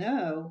you all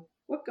know,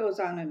 what goes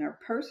on in our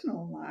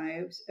personal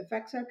lives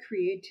affects our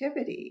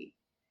creativity.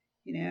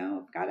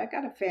 I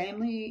got a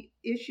family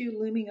issue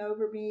looming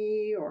over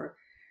me, or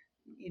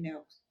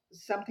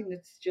something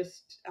that's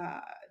just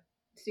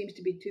seems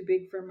to be too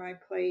big for my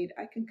plate.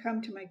 I can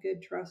come to my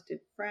good trusted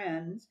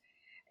friends,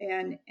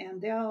 and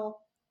they'll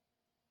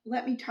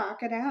let me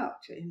talk it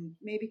out and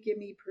maybe give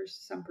me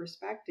some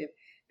perspective,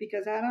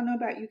 because I don't know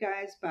about you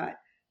guys, but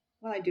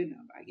well, I do know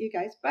about you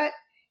guys, but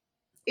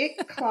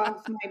it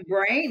clogs my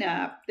brain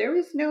up. There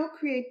is no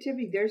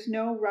creativity. There's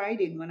no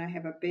writing when I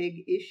have a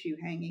big issue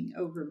hanging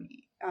over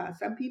me.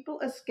 Some people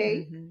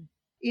escape Mm-hmm.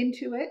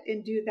 into it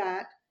and do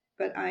that,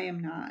 but I am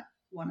not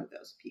one of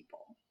those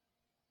people.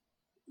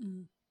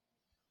 Mm.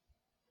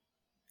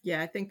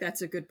 Yeah, I think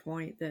that's a good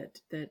point.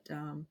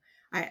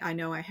 I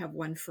know I have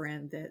one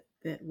friend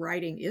that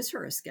writing is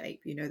her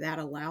escape. That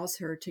allows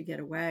her to get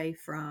away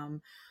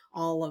from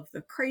all of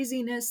the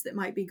craziness that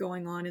might be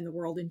going on in the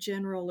world in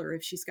general, or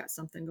if she's got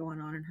something going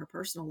on in her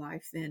personal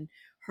life, then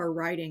her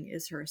writing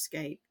is her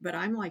escape. But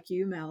I'm like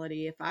you,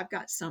 Melody. If I've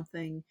got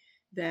something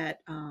that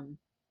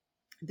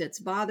that's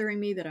bothering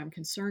me, that I'm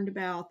concerned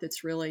about,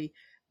 that's really,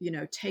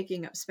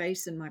 taking up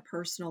space in my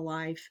personal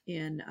life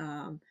in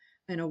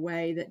a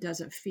way that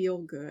doesn't feel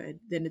good,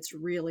 then it's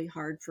really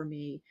hard for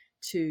me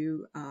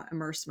to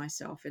immerse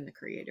myself in the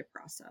creative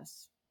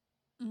process.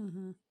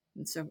 Mm-hmm.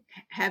 And so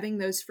having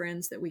those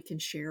friends that we can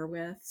share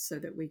with, so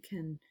that we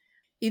can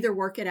either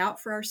work it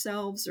out for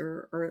ourselves,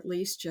 or at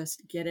least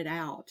just get it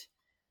out,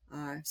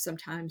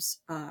 sometimes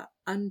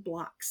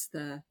unblocks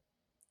the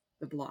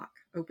block,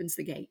 opens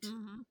the gate.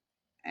 Mm-hmm.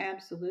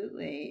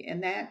 Absolutely.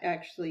 And that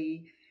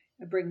actually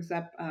brings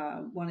up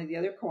one of the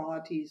other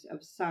qualities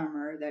of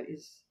summer that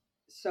is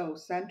so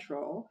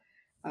central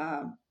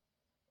um,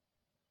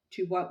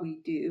 to what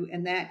we do,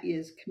 and that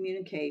is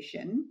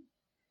communication,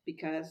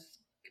 because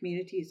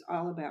community is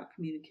all about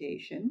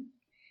communication,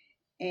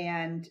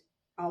 and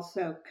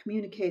also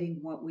communicating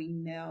what we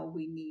know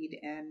we need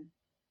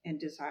and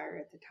desire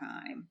at the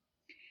time.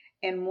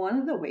 And one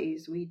of the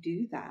ways we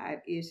do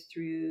that is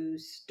through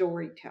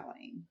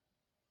storytelling.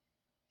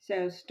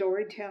 So,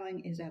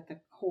 storytelling is at the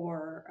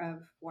core of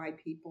why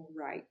people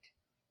write.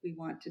 We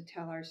want to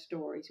tell our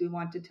stories. We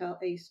want to tell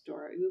a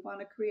story. We want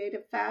to create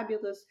a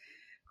fabulous,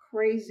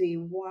 crazy,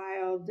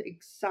 wild,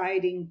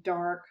 exciting,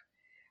 dark,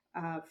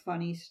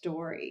 funny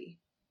story.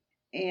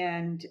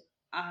 And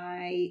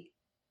I,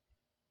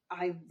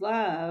 I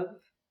love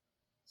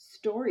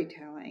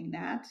storytelling.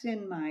 That's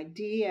in my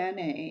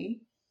DNA.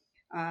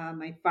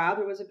 My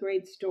father was a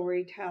great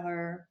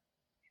storyteller,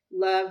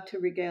 loved to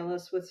regale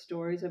us with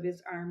stories of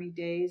his army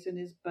days and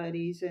his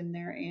buddies and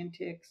their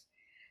antics.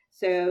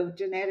 So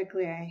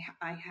genetically,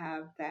 I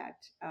have that,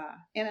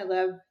 and I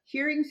love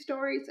hearing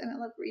stories and I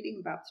love reading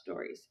about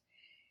stories.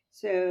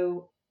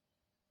 So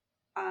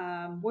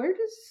Where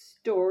does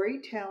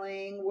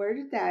storytelling, where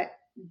did that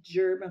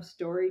germ of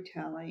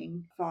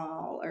storytelling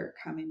fall or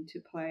come into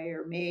play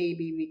or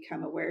maybe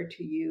become aware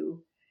to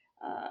you,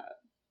 uh,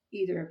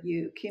 either of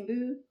you?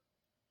 Kimbu?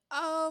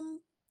 Um,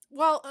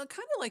 well, kind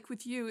of like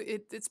with you,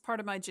 it's part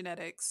of my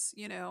genetics.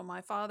 You know,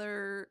 my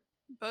father,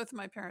 both of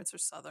my parents are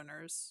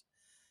Southerners,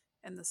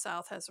 and the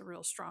South has a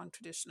real strong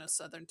tradition of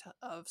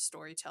of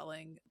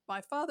storytelling.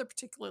 My father,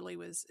 particularly,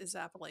 is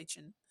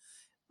Appalachian,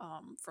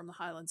 from the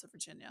Highlands of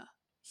Virginia.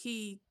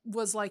 He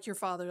was like your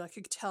father. I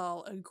could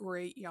tell a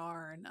great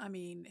yarn. I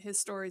mean, his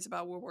stories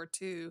about World War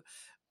II,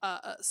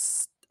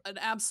 an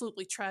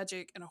absolutely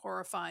tragic and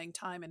horrifying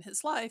time in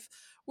his life,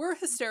 were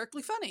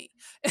hysterically funny.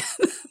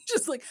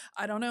 Just like,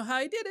 I don't know how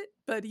he did it,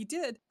 but he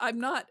did. I'm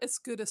not as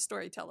good a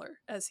storyteller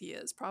as he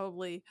is.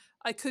 Probably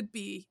I could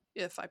be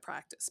if I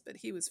practice, but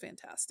he was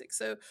fantastic.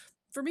 So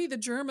for me, the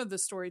germ of the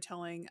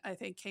storytelling, I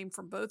think, came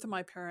from both of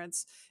my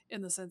parents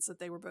in the sense that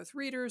they were both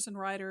readers and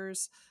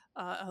writers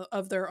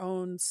of their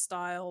own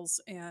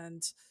styles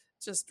and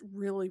just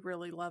really,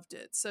 really loved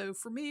it. So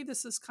for me,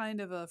 this is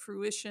kind of a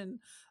fruition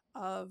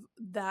of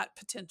that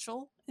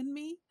potential in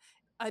me.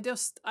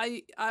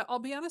 I'll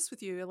be honest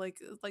with you,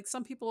 like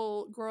some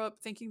people grow up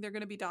thinking they're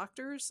going to be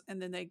doctors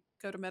and then they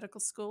go to medical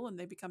school and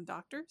they become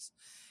doctors,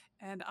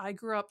 and I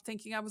grew up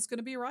thinking I was going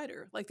to be a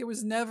writer. Like there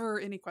was never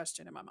any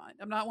question in my mind.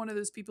 I'm not one of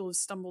those people who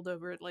stumbled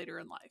over it later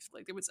in life.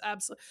 Like it was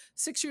absolutely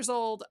 6 years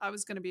old, I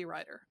was going to be a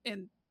writer,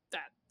 and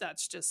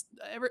that's just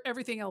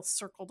everything else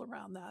circled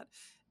around that,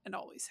 and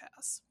always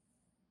has.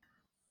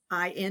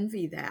 I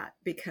envy that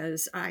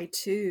because I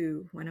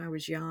too, when I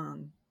was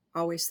young,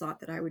 always thought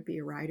that I would be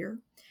a writer,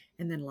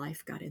 and then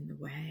life got in the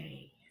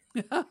way.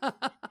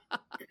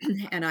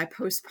 And I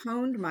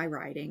postponed my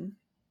writing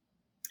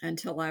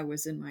until I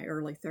was in my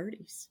early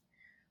 30s.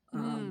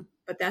 Mm,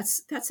 But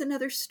that's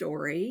another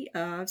story.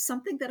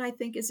 Something that I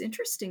think is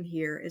interesting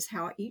here is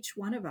how each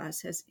one of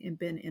us has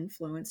been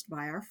influenced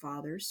by our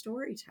father's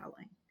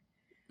storytelling.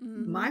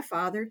 mm-hmm. My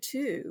father,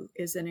 too,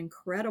 is an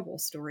incredible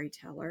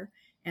storyteller,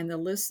 and the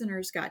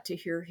listeners got to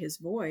hear his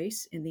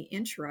voice in the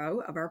intro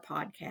of our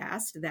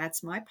podcast.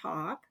 That's my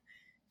pop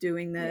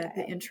doing the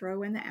Yeah.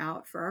 intro and the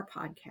out for our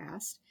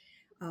podcast.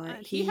 Uh,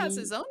 And he has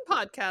his he own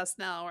podcast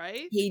now,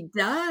 right? he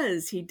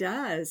does. He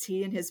does.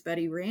 He and his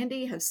buddy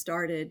Randy have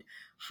started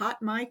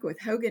Hot Mic with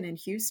Hogan and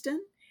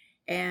Houston.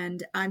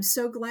 And I'm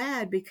so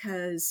glad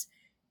because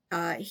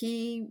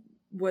he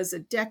was a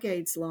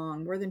decades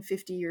long, more than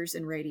 50 years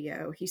in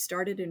radio. He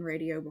started in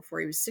radio before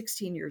he was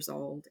 16 years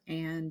old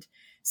and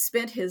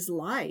spent his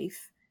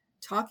life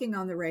talking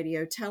on the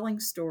radio, telling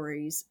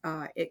stories,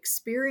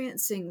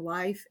 experiencing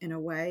life in a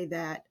way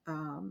that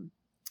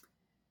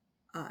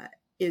uh,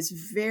 is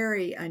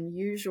very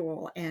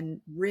unusual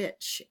and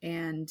rich.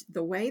 And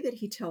the way that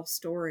he tells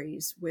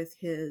stories with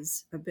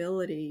his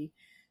ability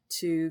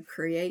to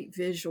create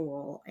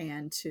visual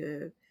and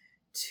to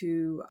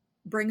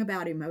bring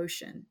about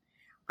emotion,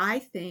 I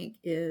think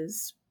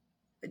is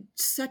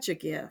such a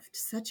gift,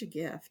 such a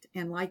gift.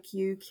 And like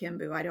you,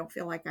 Kimbu, I don't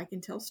feel like I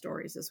can tell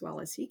stories as well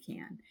as he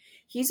can.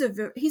 He's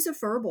a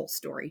verbal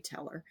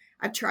storyteller.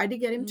 I've tried to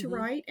get him to Mm-hmm.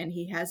 write, and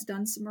he has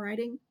done some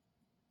writing,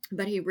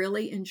 but he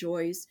really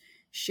enjoys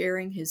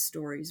sharing his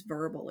stories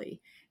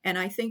verbally. And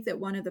I think that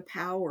one of the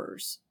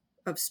powers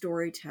of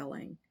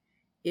storytelling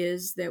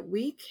is that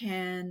we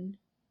can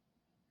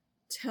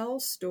tell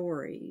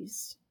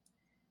stories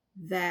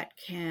that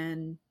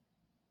can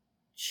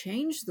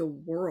change the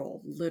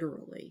world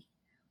literally.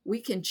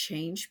 We can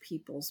change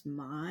people's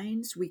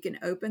minds. We can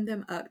open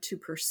them up to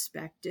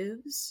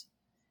perspectives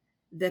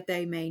that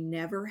they may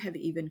never have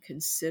even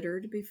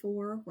considered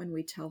before when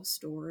we tell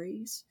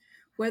stories,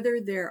 whether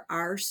they're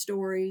our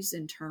stories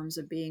in terms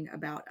of being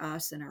about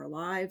us and our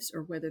lives,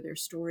 or whether they're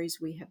stories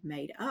we have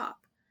made up.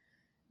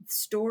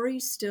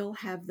 Stories still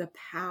have the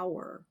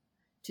power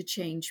to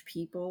change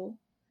people,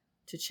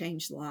 to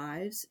change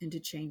lives, and to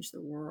change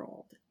the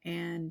world.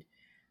 And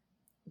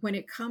when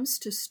it comes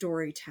to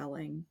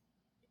storytelling,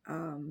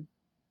 um,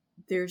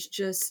 there's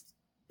just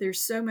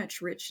there's so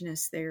much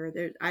richness there.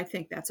 I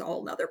think that's a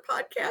whole nother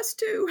podcast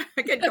too.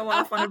 I could go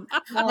off on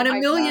a Oh on a my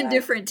million God.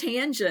 different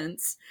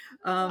tangents.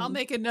 I'll um,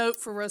 make a note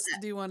for us to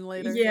do one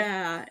later.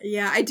 Yeah.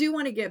 yeah, I do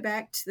want to get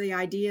back to the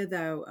idea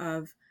though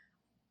of,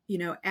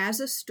 as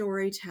a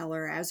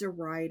storyteller, as a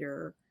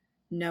writer,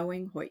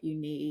 knowing what you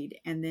need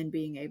and then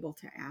being able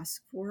to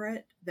ask for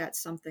it.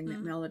 That's something that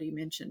Mm, Melody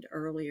mentioned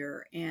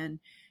earlier. And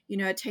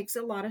it takes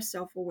a lot of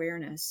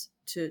self-awareness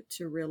to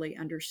really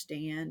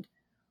understand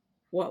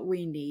what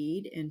we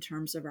need in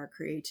terms of our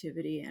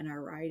creativity and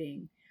our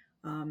writing.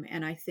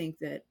 And I think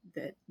that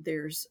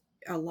there's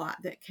a lot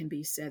that can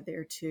be said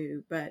there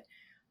too. But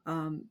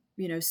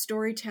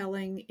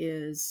storytelling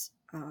is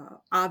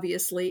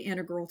obviously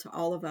integral to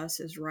all of us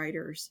as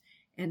writers,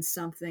 and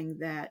something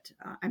that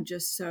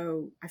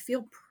I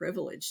feel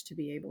privileged to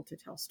be able to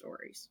tell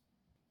stories.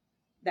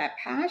 That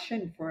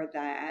passion for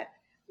that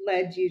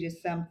led you to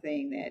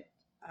something that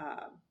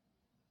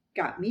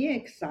got me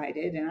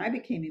excited and I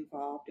became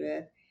involved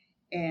with,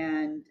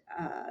 and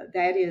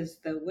that is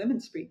the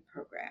Women's Speak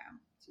program.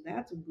 So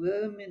that's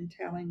women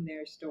telling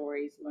their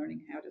stories,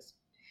 learning how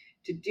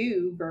to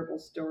do verbal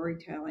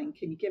storytelling.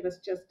 Can you give us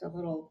just a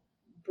little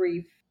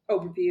brief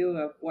overview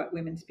of what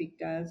Women Speak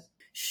does?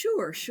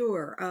 Sure,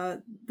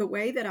 sure. The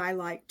way that I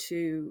like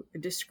to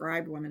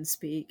describe Women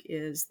Speak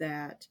is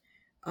that,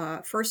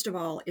 first of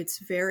all, it's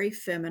very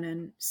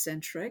feminine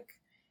centric.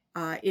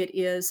 It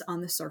is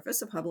on the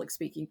surface a public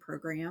speaking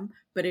program,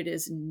 but it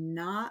is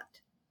not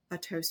a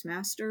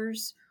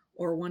Toastmasters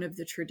or one of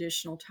the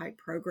traditional type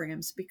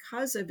programs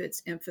because of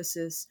its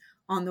emphasis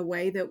on the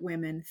way that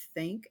women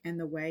think and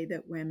the way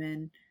that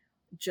women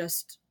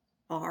just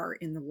are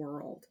in the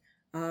world.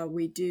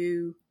 We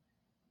do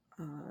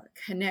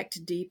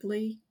connect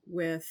deeply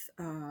with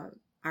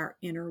our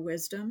inner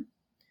wisdom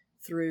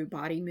through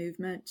body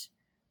movement.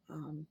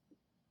 Um,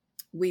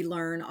 we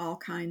learn all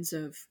kinds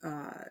of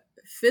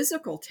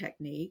physical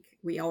technique.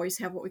 We always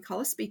have what we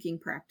call a speaking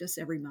practice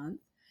every month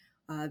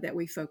that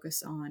we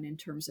focus on in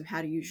terms of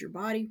how to use your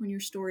body when you're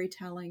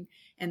storytelling.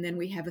 And then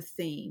we have a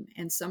theme.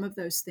 And some of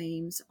those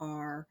themes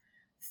are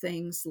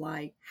things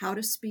like how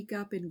to speak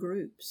up in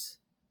groups,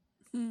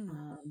 Hmm.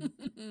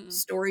 um,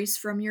 stories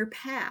from your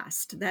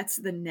past. That's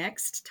the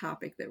next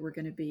topic that we're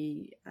going to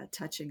be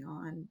touching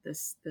on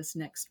this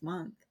next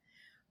month.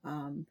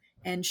 Um,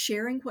 and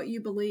sharing what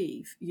you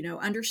believe,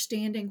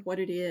 understanding what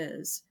it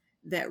is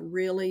that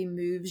really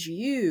moves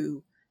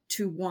you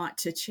to want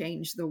to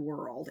change the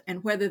world,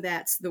 and whether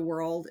that's the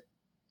world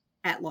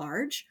at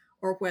large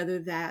or whether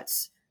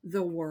that's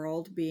the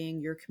world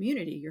being your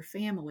community, your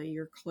family,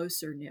 your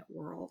closer knit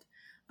world.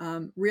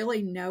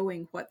 Really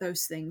knowing what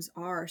those things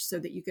are so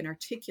that you can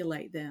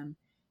articulate them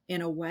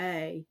in a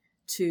way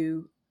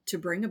to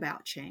bring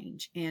about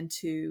change and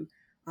to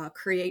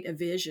create a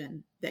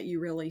vision that you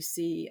really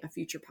see a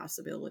future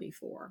possibility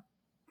for.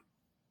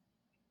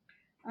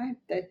 I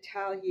have to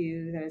tell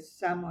you that as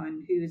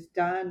someone who's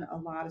done a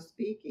lot of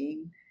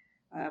speaking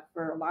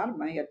for a lot of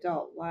my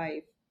adult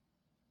life,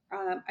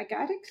 I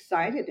got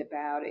excited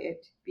about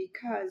it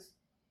because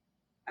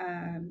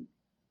um,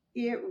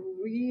 it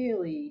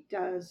really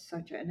does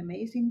such an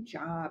amazing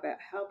job at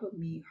helping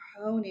me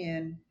hone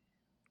in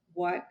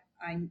what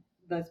I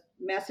the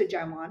message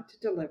I want to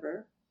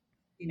deliver.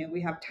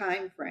 We have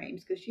time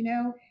frames because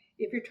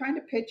if you're trying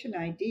to pitch an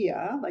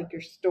idea like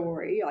your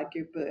story, like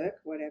your book,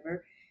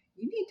 whatever,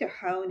 you need to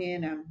hone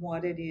in on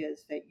what it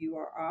is that you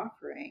are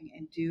offering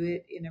and do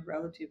it in a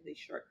relatively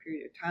short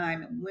period of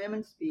time. And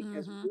Women Speak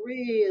has Mm-hmm.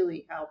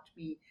 really helped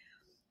me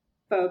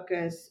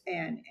focus,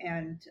 and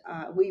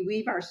we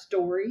weave our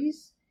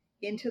stories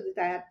into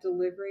that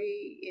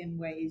delivery in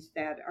ways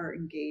that are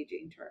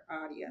engaging to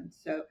our audience.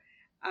 So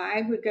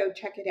I would go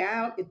check it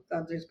out. If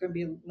there's going to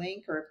be a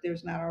link, or if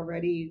there's not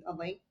already a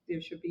link,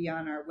 there should be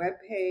on our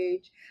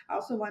webpage. I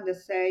also wanted to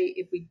say,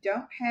 if we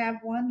don't have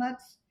one,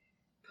 let's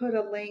put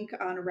a link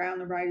on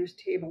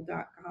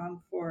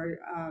aroundthewriterstable.com for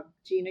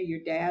Gina,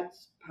 your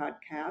dad's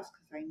podcast,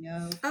 because I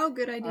know Oh,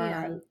 good idea.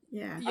 our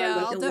Yeah, our Yeah,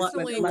 I'll listeners would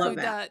definitely you'll love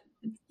include that.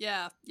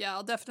 that. Yeah,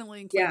 I'll definitely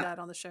include yeah. that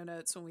on the show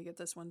notes when we get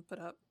this one put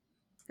up.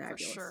 For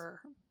Fabulous.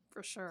 sure.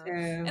 For sure. So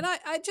And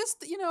I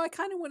just, I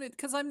kind of wanted,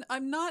 because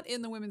I'm not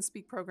in the Women's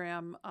Speak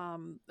program.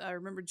 I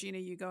remember Gina,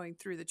 you going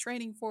through the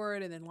training for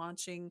it and then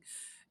launching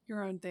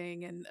your own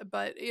thing.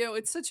 But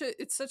it's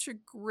such a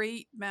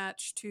great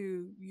match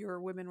to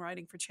your Women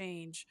Writing for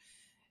Change,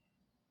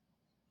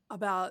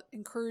 about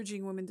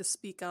encouraging women to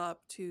speak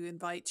up, to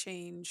invite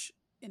change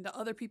into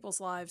other people's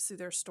lives through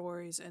their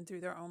stories and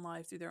through their own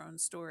life, through their own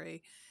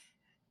story.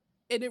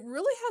 And it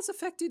really has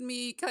affected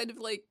me kind of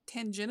like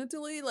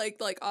tangentially, like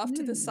off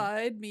to the Mm.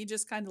 side, me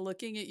just kind of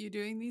looking at you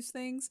doing these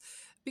things,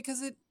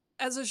 because it,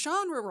 as a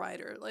genre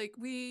writer, like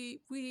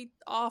we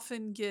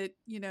often get,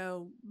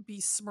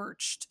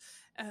 besmirched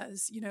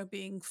as,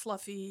 being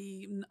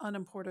fluffy,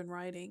 unimportant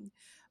writing.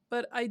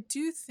 But I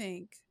do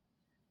think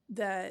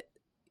that,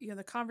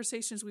 the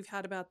conversations we've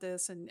had about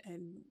this, and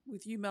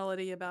with you,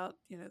 Melody, about,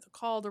 the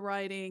call to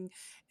writing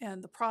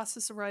and the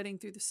process of writing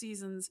through the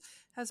seasons,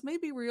 has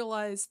made me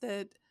realize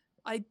that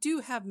I do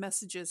have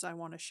messages I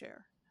want to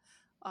share.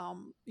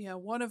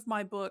 One of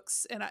my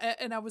books, and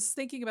I was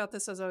thinking about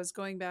this as I was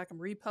going back and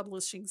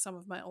republishing some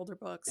of my older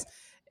books,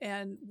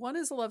 and one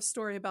is a love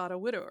story about a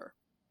widower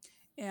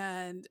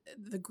and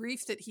the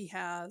grief that he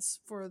has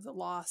for the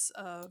loss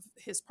of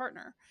his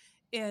partner.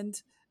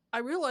 And I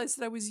realized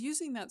that I was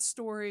using that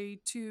story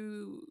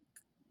to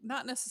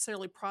not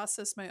necessarily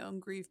process my own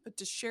grief, but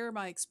to share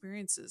my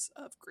experiences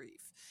of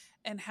grief,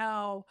 and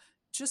how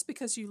just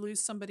because you lose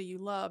somebody you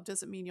love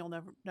doesn't mean you'll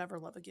never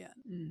love again.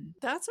 Mm.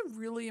 That's a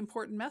really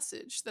important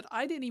message that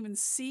I didn't even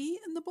see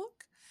in the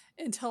book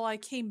until I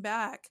came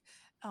back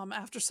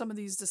after some of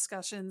these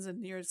discussions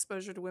and your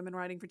exposure to women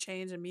writing for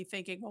change, and me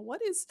thinking, well,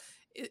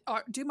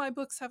 do my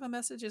books have a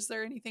message? Is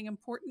there anything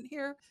important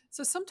here?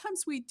 So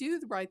sometimes we do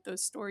write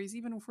those stories,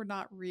 even if we're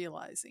not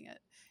realizing it.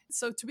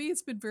 So to me,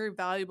 it's been very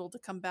valuable to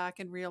come back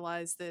and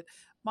realize that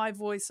my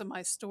voice and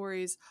my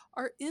stories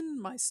are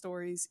in my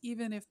stories,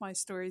 even if my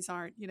stories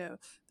aren't,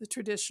 the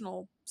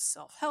traditional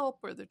self-help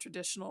or the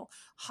traditional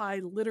high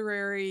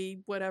literary,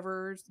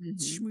 whatever Mm-hmm.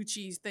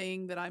 schmoochy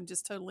thing that I'm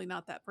just totally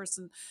not that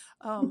person.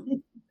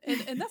 And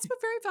that's been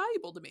very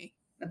valuable to me.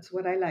 That's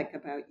what I like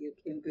about you,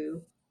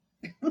 Kimbu.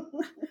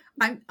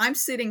 I'm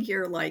sitting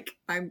here like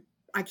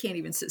I can't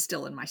even sit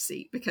still in my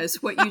seat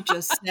because what you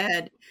just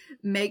said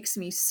makes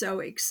me so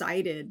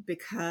excited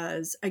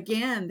because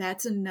again,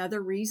 that's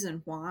another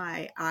reason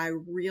why I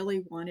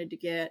really wanted to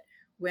get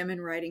Women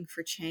Writing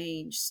for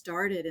Change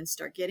started and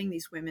start getting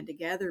these women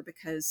together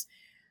because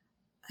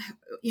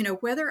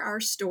whether our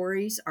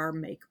stories are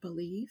make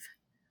believe,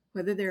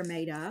 whether they're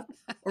made up,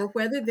 or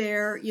whether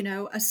they're,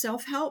 a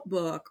self-help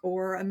book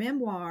or a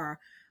memoir,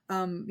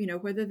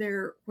 whether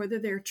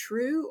they're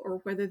true or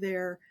whether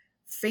they're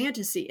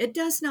fantasy. It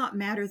does not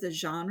matter the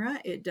genre.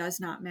 It does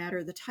not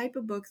matter the type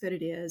of book that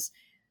it is.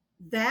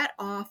 That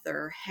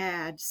author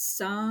had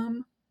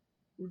some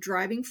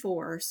driving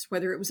force,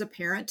 whether it was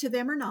apparent to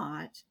them or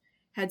not,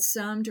 had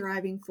some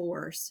driving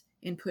force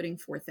in putting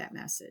forth that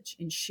message,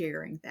 in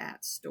sharing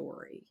that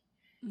story.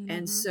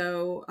 And Mm-hmm.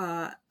 so,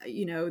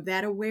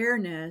 that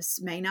awareness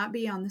may not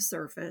be on the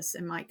surface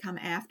and might come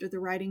after the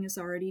writing is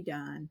already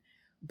done.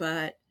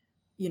 But,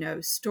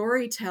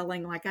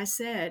 storytelling, like I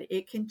said,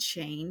 it can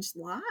change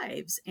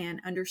lives,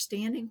 and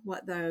understanding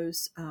what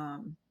those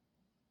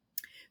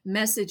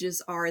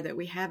messages are that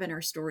we have in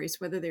our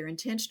stories, whether they're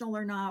intentional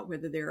or not,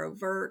 whether they're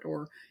overt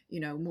or,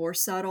 more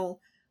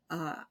subtle,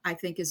 I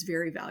think is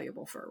very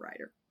valuable for a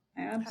writer.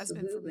 Has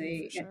been for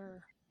me for Absolutely.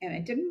 sure. And I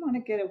didn't want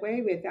to get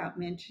away without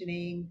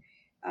mentioning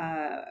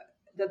uh,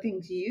 the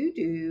things you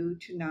do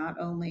to not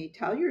only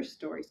tell your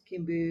stories,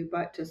 Kimbu,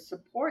 but to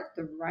support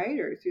the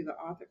writer through the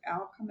Author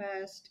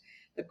Alchemist,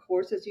 the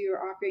courses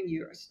you're offering.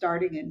 You're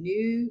starting a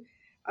new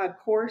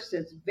course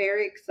that's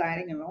very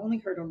exciting. I've only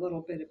heard a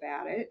little bit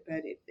about it,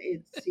 but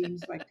it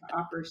seems like to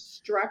offer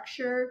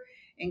structure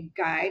and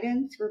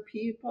guidance for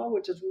people,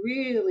 which is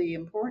really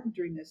important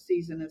during this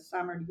season of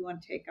summer. Do you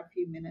want to take a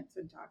few minutes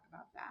and talk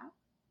about that?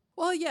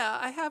 Well, yeah,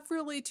 I have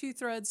really two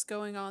threads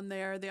going on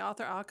there. The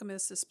Author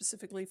Alchemist is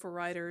specifically for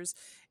writers,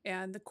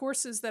 and the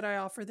courses that I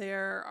offer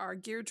there are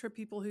geared toward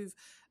people who've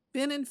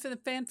been in the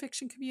fan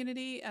fiction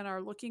community and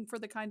are looking for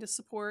the kind of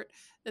support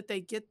that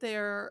they get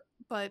there,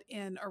 but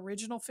in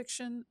original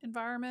fiction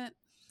environment.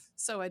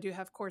 So I do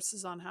have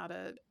courses on how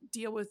to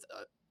deal with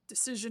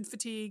decision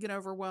fatigue and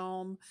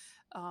overwhelm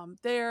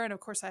there. And of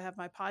course, I have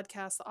my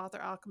podcast, The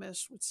Author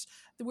Alchemist, which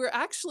we're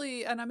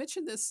actually, and I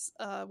mentioned this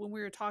when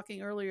we were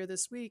talking earlier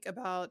this week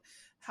about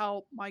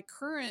how my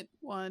current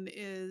one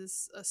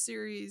is a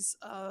series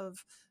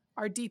of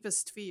our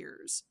deepest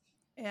fears.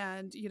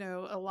 And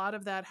a lot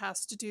of that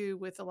has to do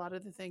with a lot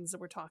of the things that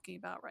we're talking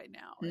about right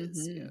now.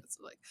 Is Mm-hmm. it's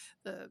like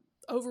the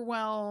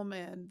overwhelm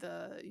and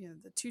the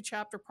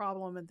 2-chapter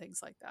problem and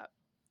things like that.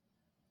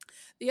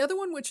 The other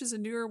one, which is a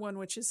newer one,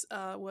 which is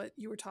what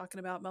you were talking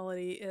about,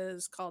 Melody,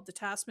 is called The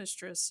Task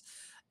Mistress.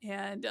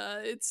 And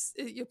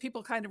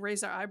people kind of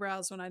raise their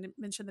eyebrows when I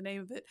mention the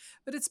name of it,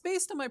 but it's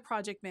based on my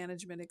project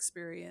management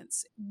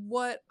experience.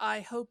 What I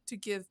hope to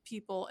give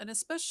people, and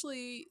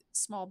especially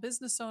small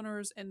business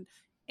owners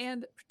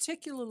and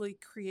particularly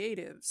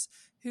creatives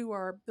who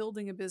are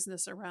building a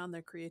business around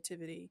their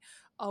creativity,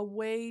 a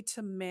way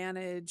to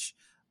manage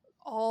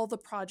all the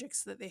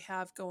projects that they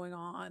have going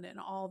on and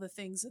all the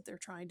things that they're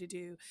trying to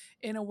do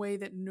in a way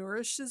that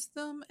nourishes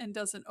them and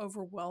doesn't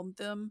overwhelm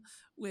them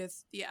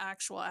with the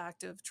actual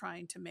act of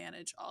trying to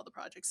manage all the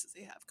projects that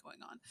they have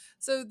going on.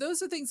 So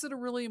those are things that are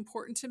really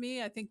important to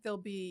me. I think they'll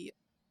be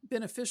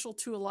beneficial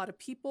to a lot of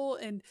people,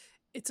 and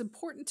it's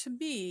important to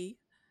me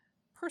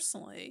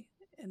personally,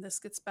 and this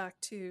gets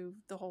back to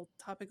the whole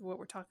topic of what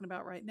we're talking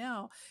about right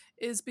now,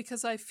 is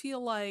because I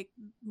feel like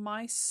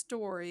my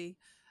story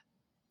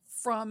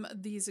from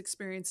these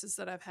experiences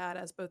that I've had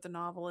as both a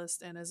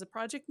novelist and as a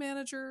project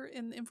manager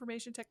in the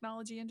information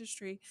technology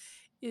industry,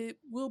 it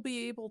will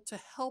be able to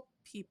help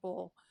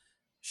people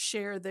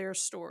share their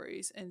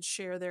stories and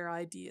share their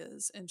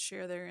ideas and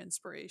share their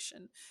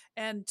inspiration.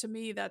 And to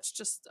me, that's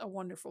just a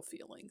wonderful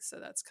feeling. So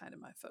that's kind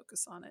of my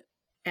focus on it.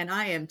 And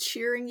I am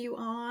cheering you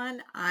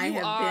on. I You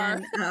have are.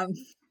 been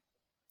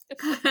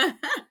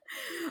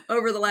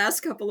over the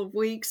last couple of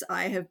weeks,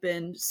 I have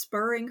been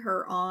spurring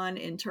her on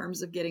in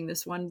terms of getting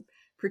this one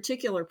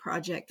particular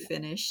project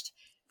finished.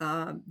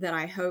 That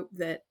I hope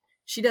that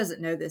she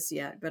doesn't know this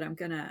yet, but I'm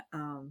gonna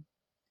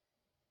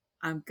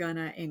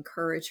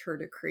encourage her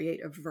to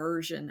create a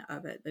version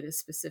of it that is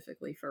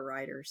specifically for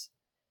writers.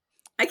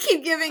 I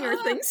keep giving her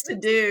Ah, things to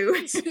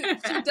do. she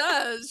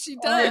does. She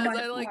Oh does.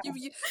 my I like God.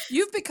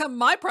 you've become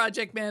my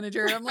project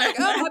manager. I'm like,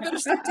 oh, I better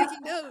start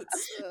taking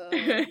notes. Oh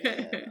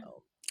man.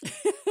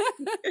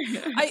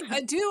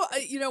 I do,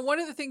 one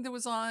of the things that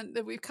was on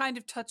that we've kind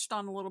of touched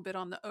on a little bit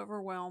on the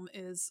overwhelm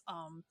is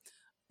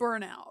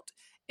burnout.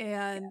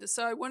 And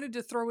so I wanted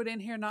to throw it in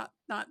here, not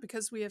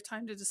because we have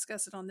time to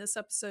discuss it on this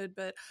episode,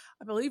 but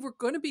I believe we're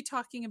going to be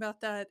talking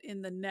about that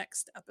in the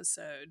next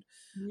episode.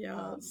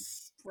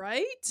 Yes.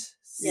 Right?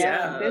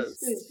 Yeah, So, this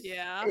Yes.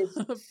 yeah, is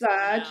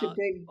such a burnout.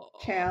 big Oh.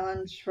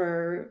 challenge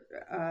for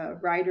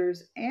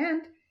writers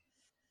and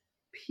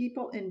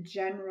people in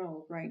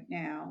general right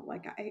now.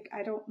 Like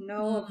I don't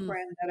know a Mm.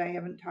 friend that I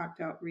haven't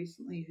talked out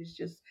recently who's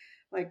just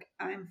like,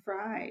 I'm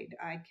fried.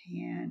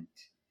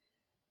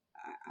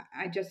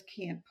 I just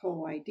can't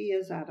pull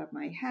ideas out of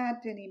my head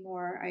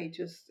anymore.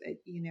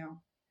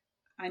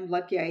 I'm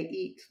lucky I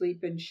eat,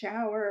 sleep, and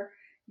shower.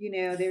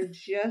 They're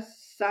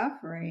just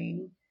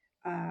suffering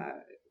uh,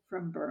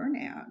 from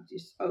burnout,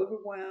 just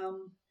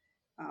overwhelm,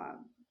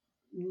 um,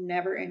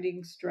 never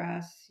ending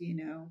stress,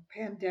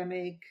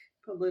 pandemic,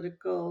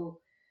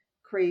 political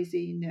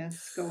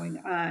craziness going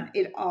on.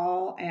 It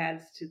all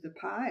adds to the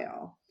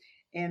pile.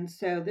 And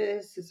so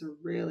this is a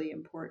really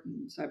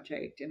important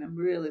subject, and I'm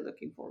really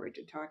looking forward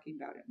to talking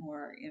about it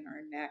more in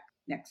our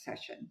next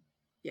session.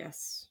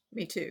 Yes.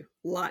 Me too.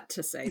 Lot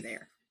to say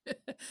there.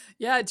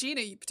 Yeah,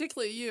 Gina,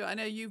 particularly you. I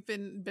know you've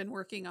been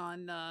working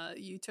on.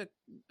 You took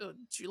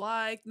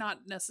July,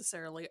 not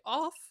necessarily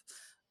off,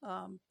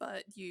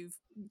 but you've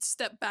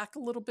stepped back a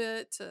little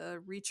bit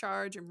to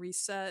recharge and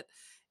reset.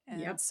 And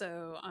Yep.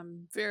 so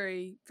I'm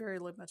very, very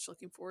much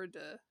looking forward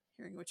to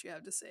hearing what you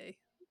have to say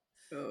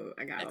Oh,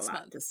 I got a next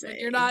lot month to when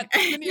you're say. not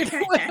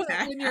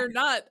when you're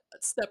not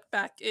stepped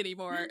back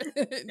anymore.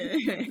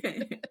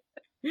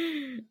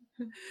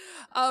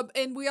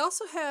 And we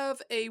also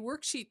have a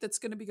worksheet that's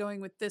going to be going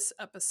with this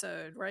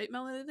episode, right,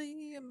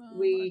 Melody? I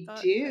We thought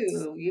that's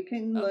do. You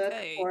can look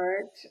okay. for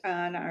it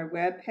on our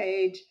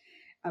webpage,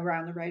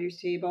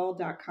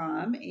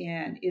 aroundthewriterstable.com,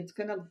 and it's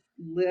going to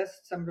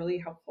list some really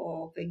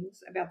helpful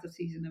things about the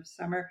season of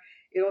summer.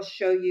 It'll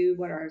show you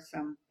what are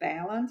some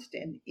balanced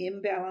and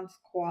imbalanced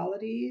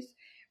qualities.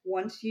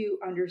 Once you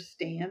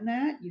understand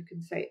that, you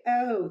can say,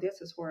 "Oh,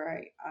 this is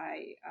where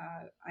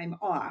I'm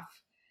off,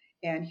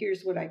 and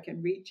here's what I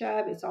can reach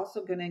of." It's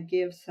also going to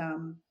give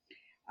some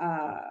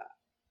uh,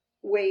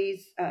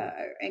 ways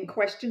and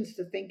questions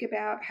to think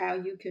about how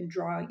you can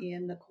draw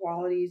in the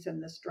qualities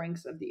and the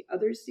strengths of the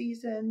other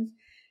seasons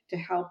to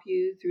help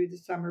you through the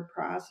summer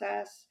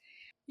process.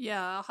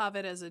 Yeah, I'll have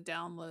it as a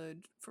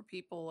download for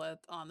people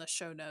on the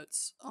show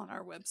notes on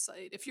our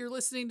website. If you're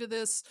listening to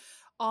this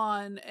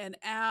on an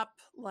app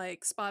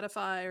like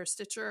Spotify or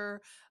Stitcher,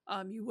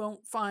 you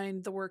won't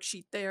find the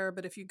worksheet there.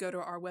 But if you go to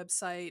our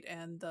website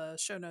and the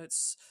show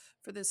notes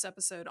for this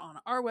episode on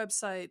our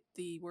website,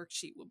 the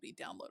worksheet will be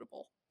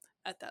downloadable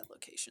at that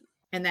location.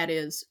 And that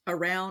is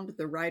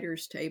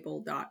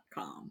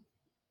aroundthewriterstable.com.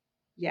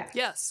 Yes.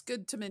 Yes,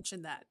 good to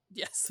mention that.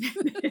 Yes.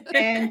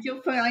 And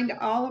you'll find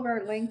all of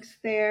our links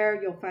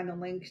there. You'll find a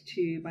link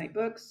to my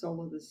book,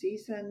 Soul of the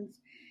Seasons,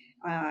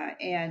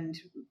 and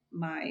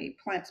my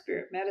plant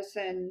spirit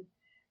medicine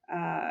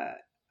uh,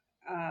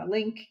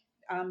 link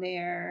on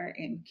there,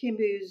 and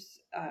Kimbu's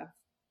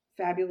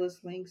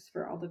fabulous links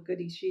for all the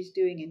goodies she's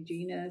doing, and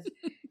Gina's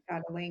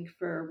got a link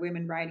for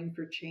Women Writing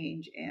for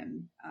Change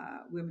and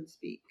Women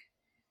Speak,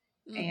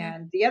 Mm-hmm.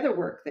 and the other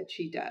work that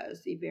she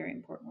does, the very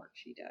important work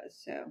she does.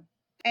 So,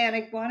 and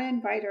I want to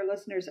invite our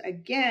listeners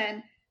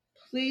again,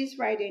 please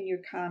write in your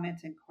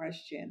comments and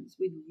questions.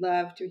 We'd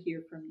love to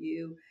hear from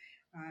you.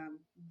 I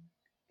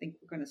think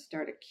we're going to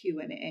start a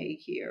Q&A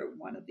here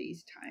one of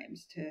these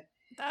times to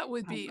That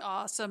would um, be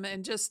awesome.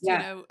 And just,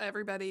 yeah.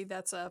 everybody,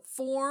 that's a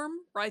form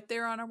right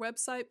there on our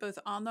website, both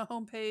on the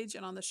homepage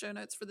and on the show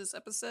notes for this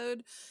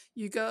episode.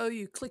 You go,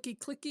 you clicky,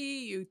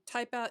 you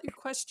type out your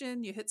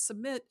question, you hit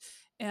submit,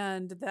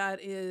 and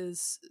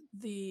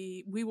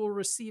we will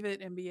receive it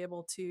and be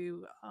able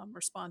to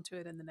respond to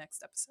it in the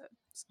next episode.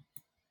 So,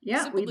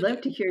 Yeah, simple we'd to do.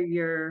 love to hear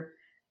your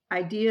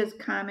ideas,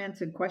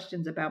 comments, and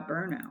questions about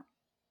burnout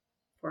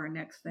for our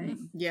next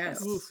thing.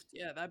 Yes. So, Ooh,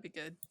 yeah, that'd be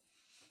good.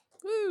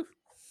 Woo.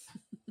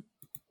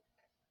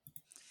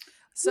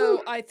 So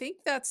whew. I think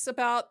that's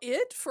about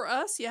it for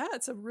us. Yeah,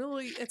 it's a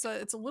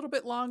little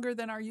bit longer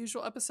than our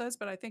usual episodes,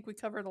 but I think we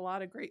covered a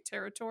lot of great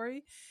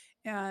territory,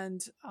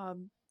 and I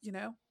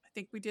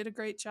think we did a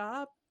great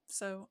job.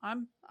 So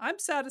I'm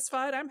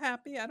satisfied. I'm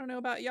happy. I don't know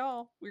about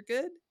y'all. We're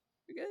good.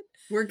 We're good.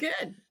 We're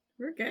good.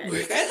 We're good.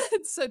 We're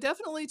good. So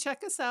definitely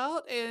check us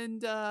out,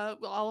 and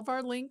all of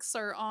our links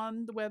are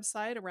on the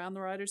website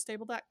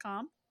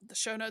aroundthewriterstable.com. The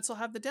show notes will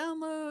have the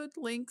download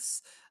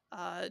links.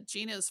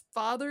 Gina's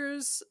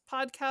father's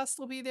podcast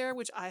will be there,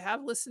 which I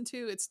have listened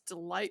to. It's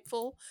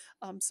delightful.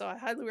 So I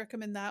highly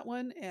recommend that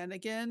one. And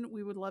again,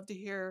 we would love to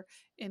hear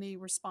any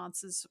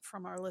responses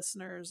from our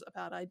listeners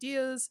about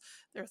ideas,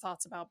 their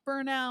thoughts about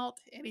burnout,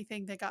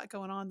 anything they got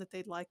going on that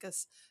they'd like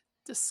us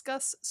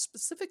discuss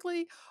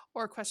specifically,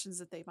 or questions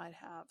that they might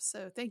have.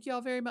 So thank you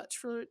all very much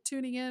for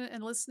tuning in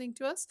and listening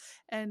to us.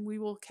 And we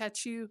will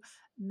catch you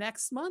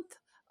next month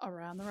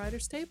around the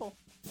writer's table.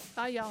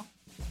 Bye, y'all.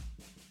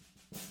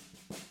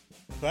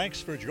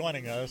 Thanks for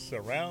joining us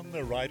around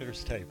the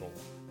writer's table.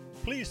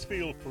 Please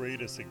feel free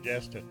to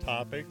suggest a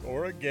topic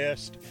or a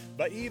guest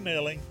by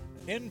emailing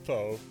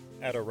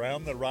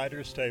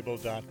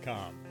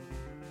info@aroundthewriterstable.com.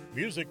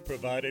 Music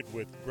provided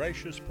with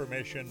gracious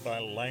permission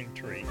by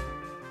Langtree.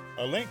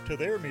 A link to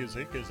their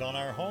music is on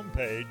our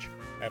homepage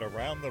at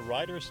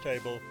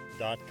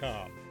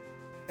aroundthewriterstable.com.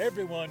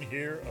 Everyone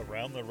here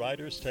around the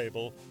writer's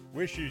table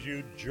wishes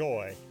you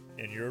joy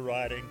in your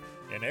writing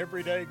and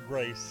everyday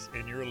grace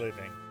in your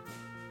living.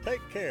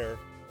 Take care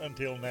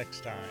until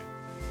next time.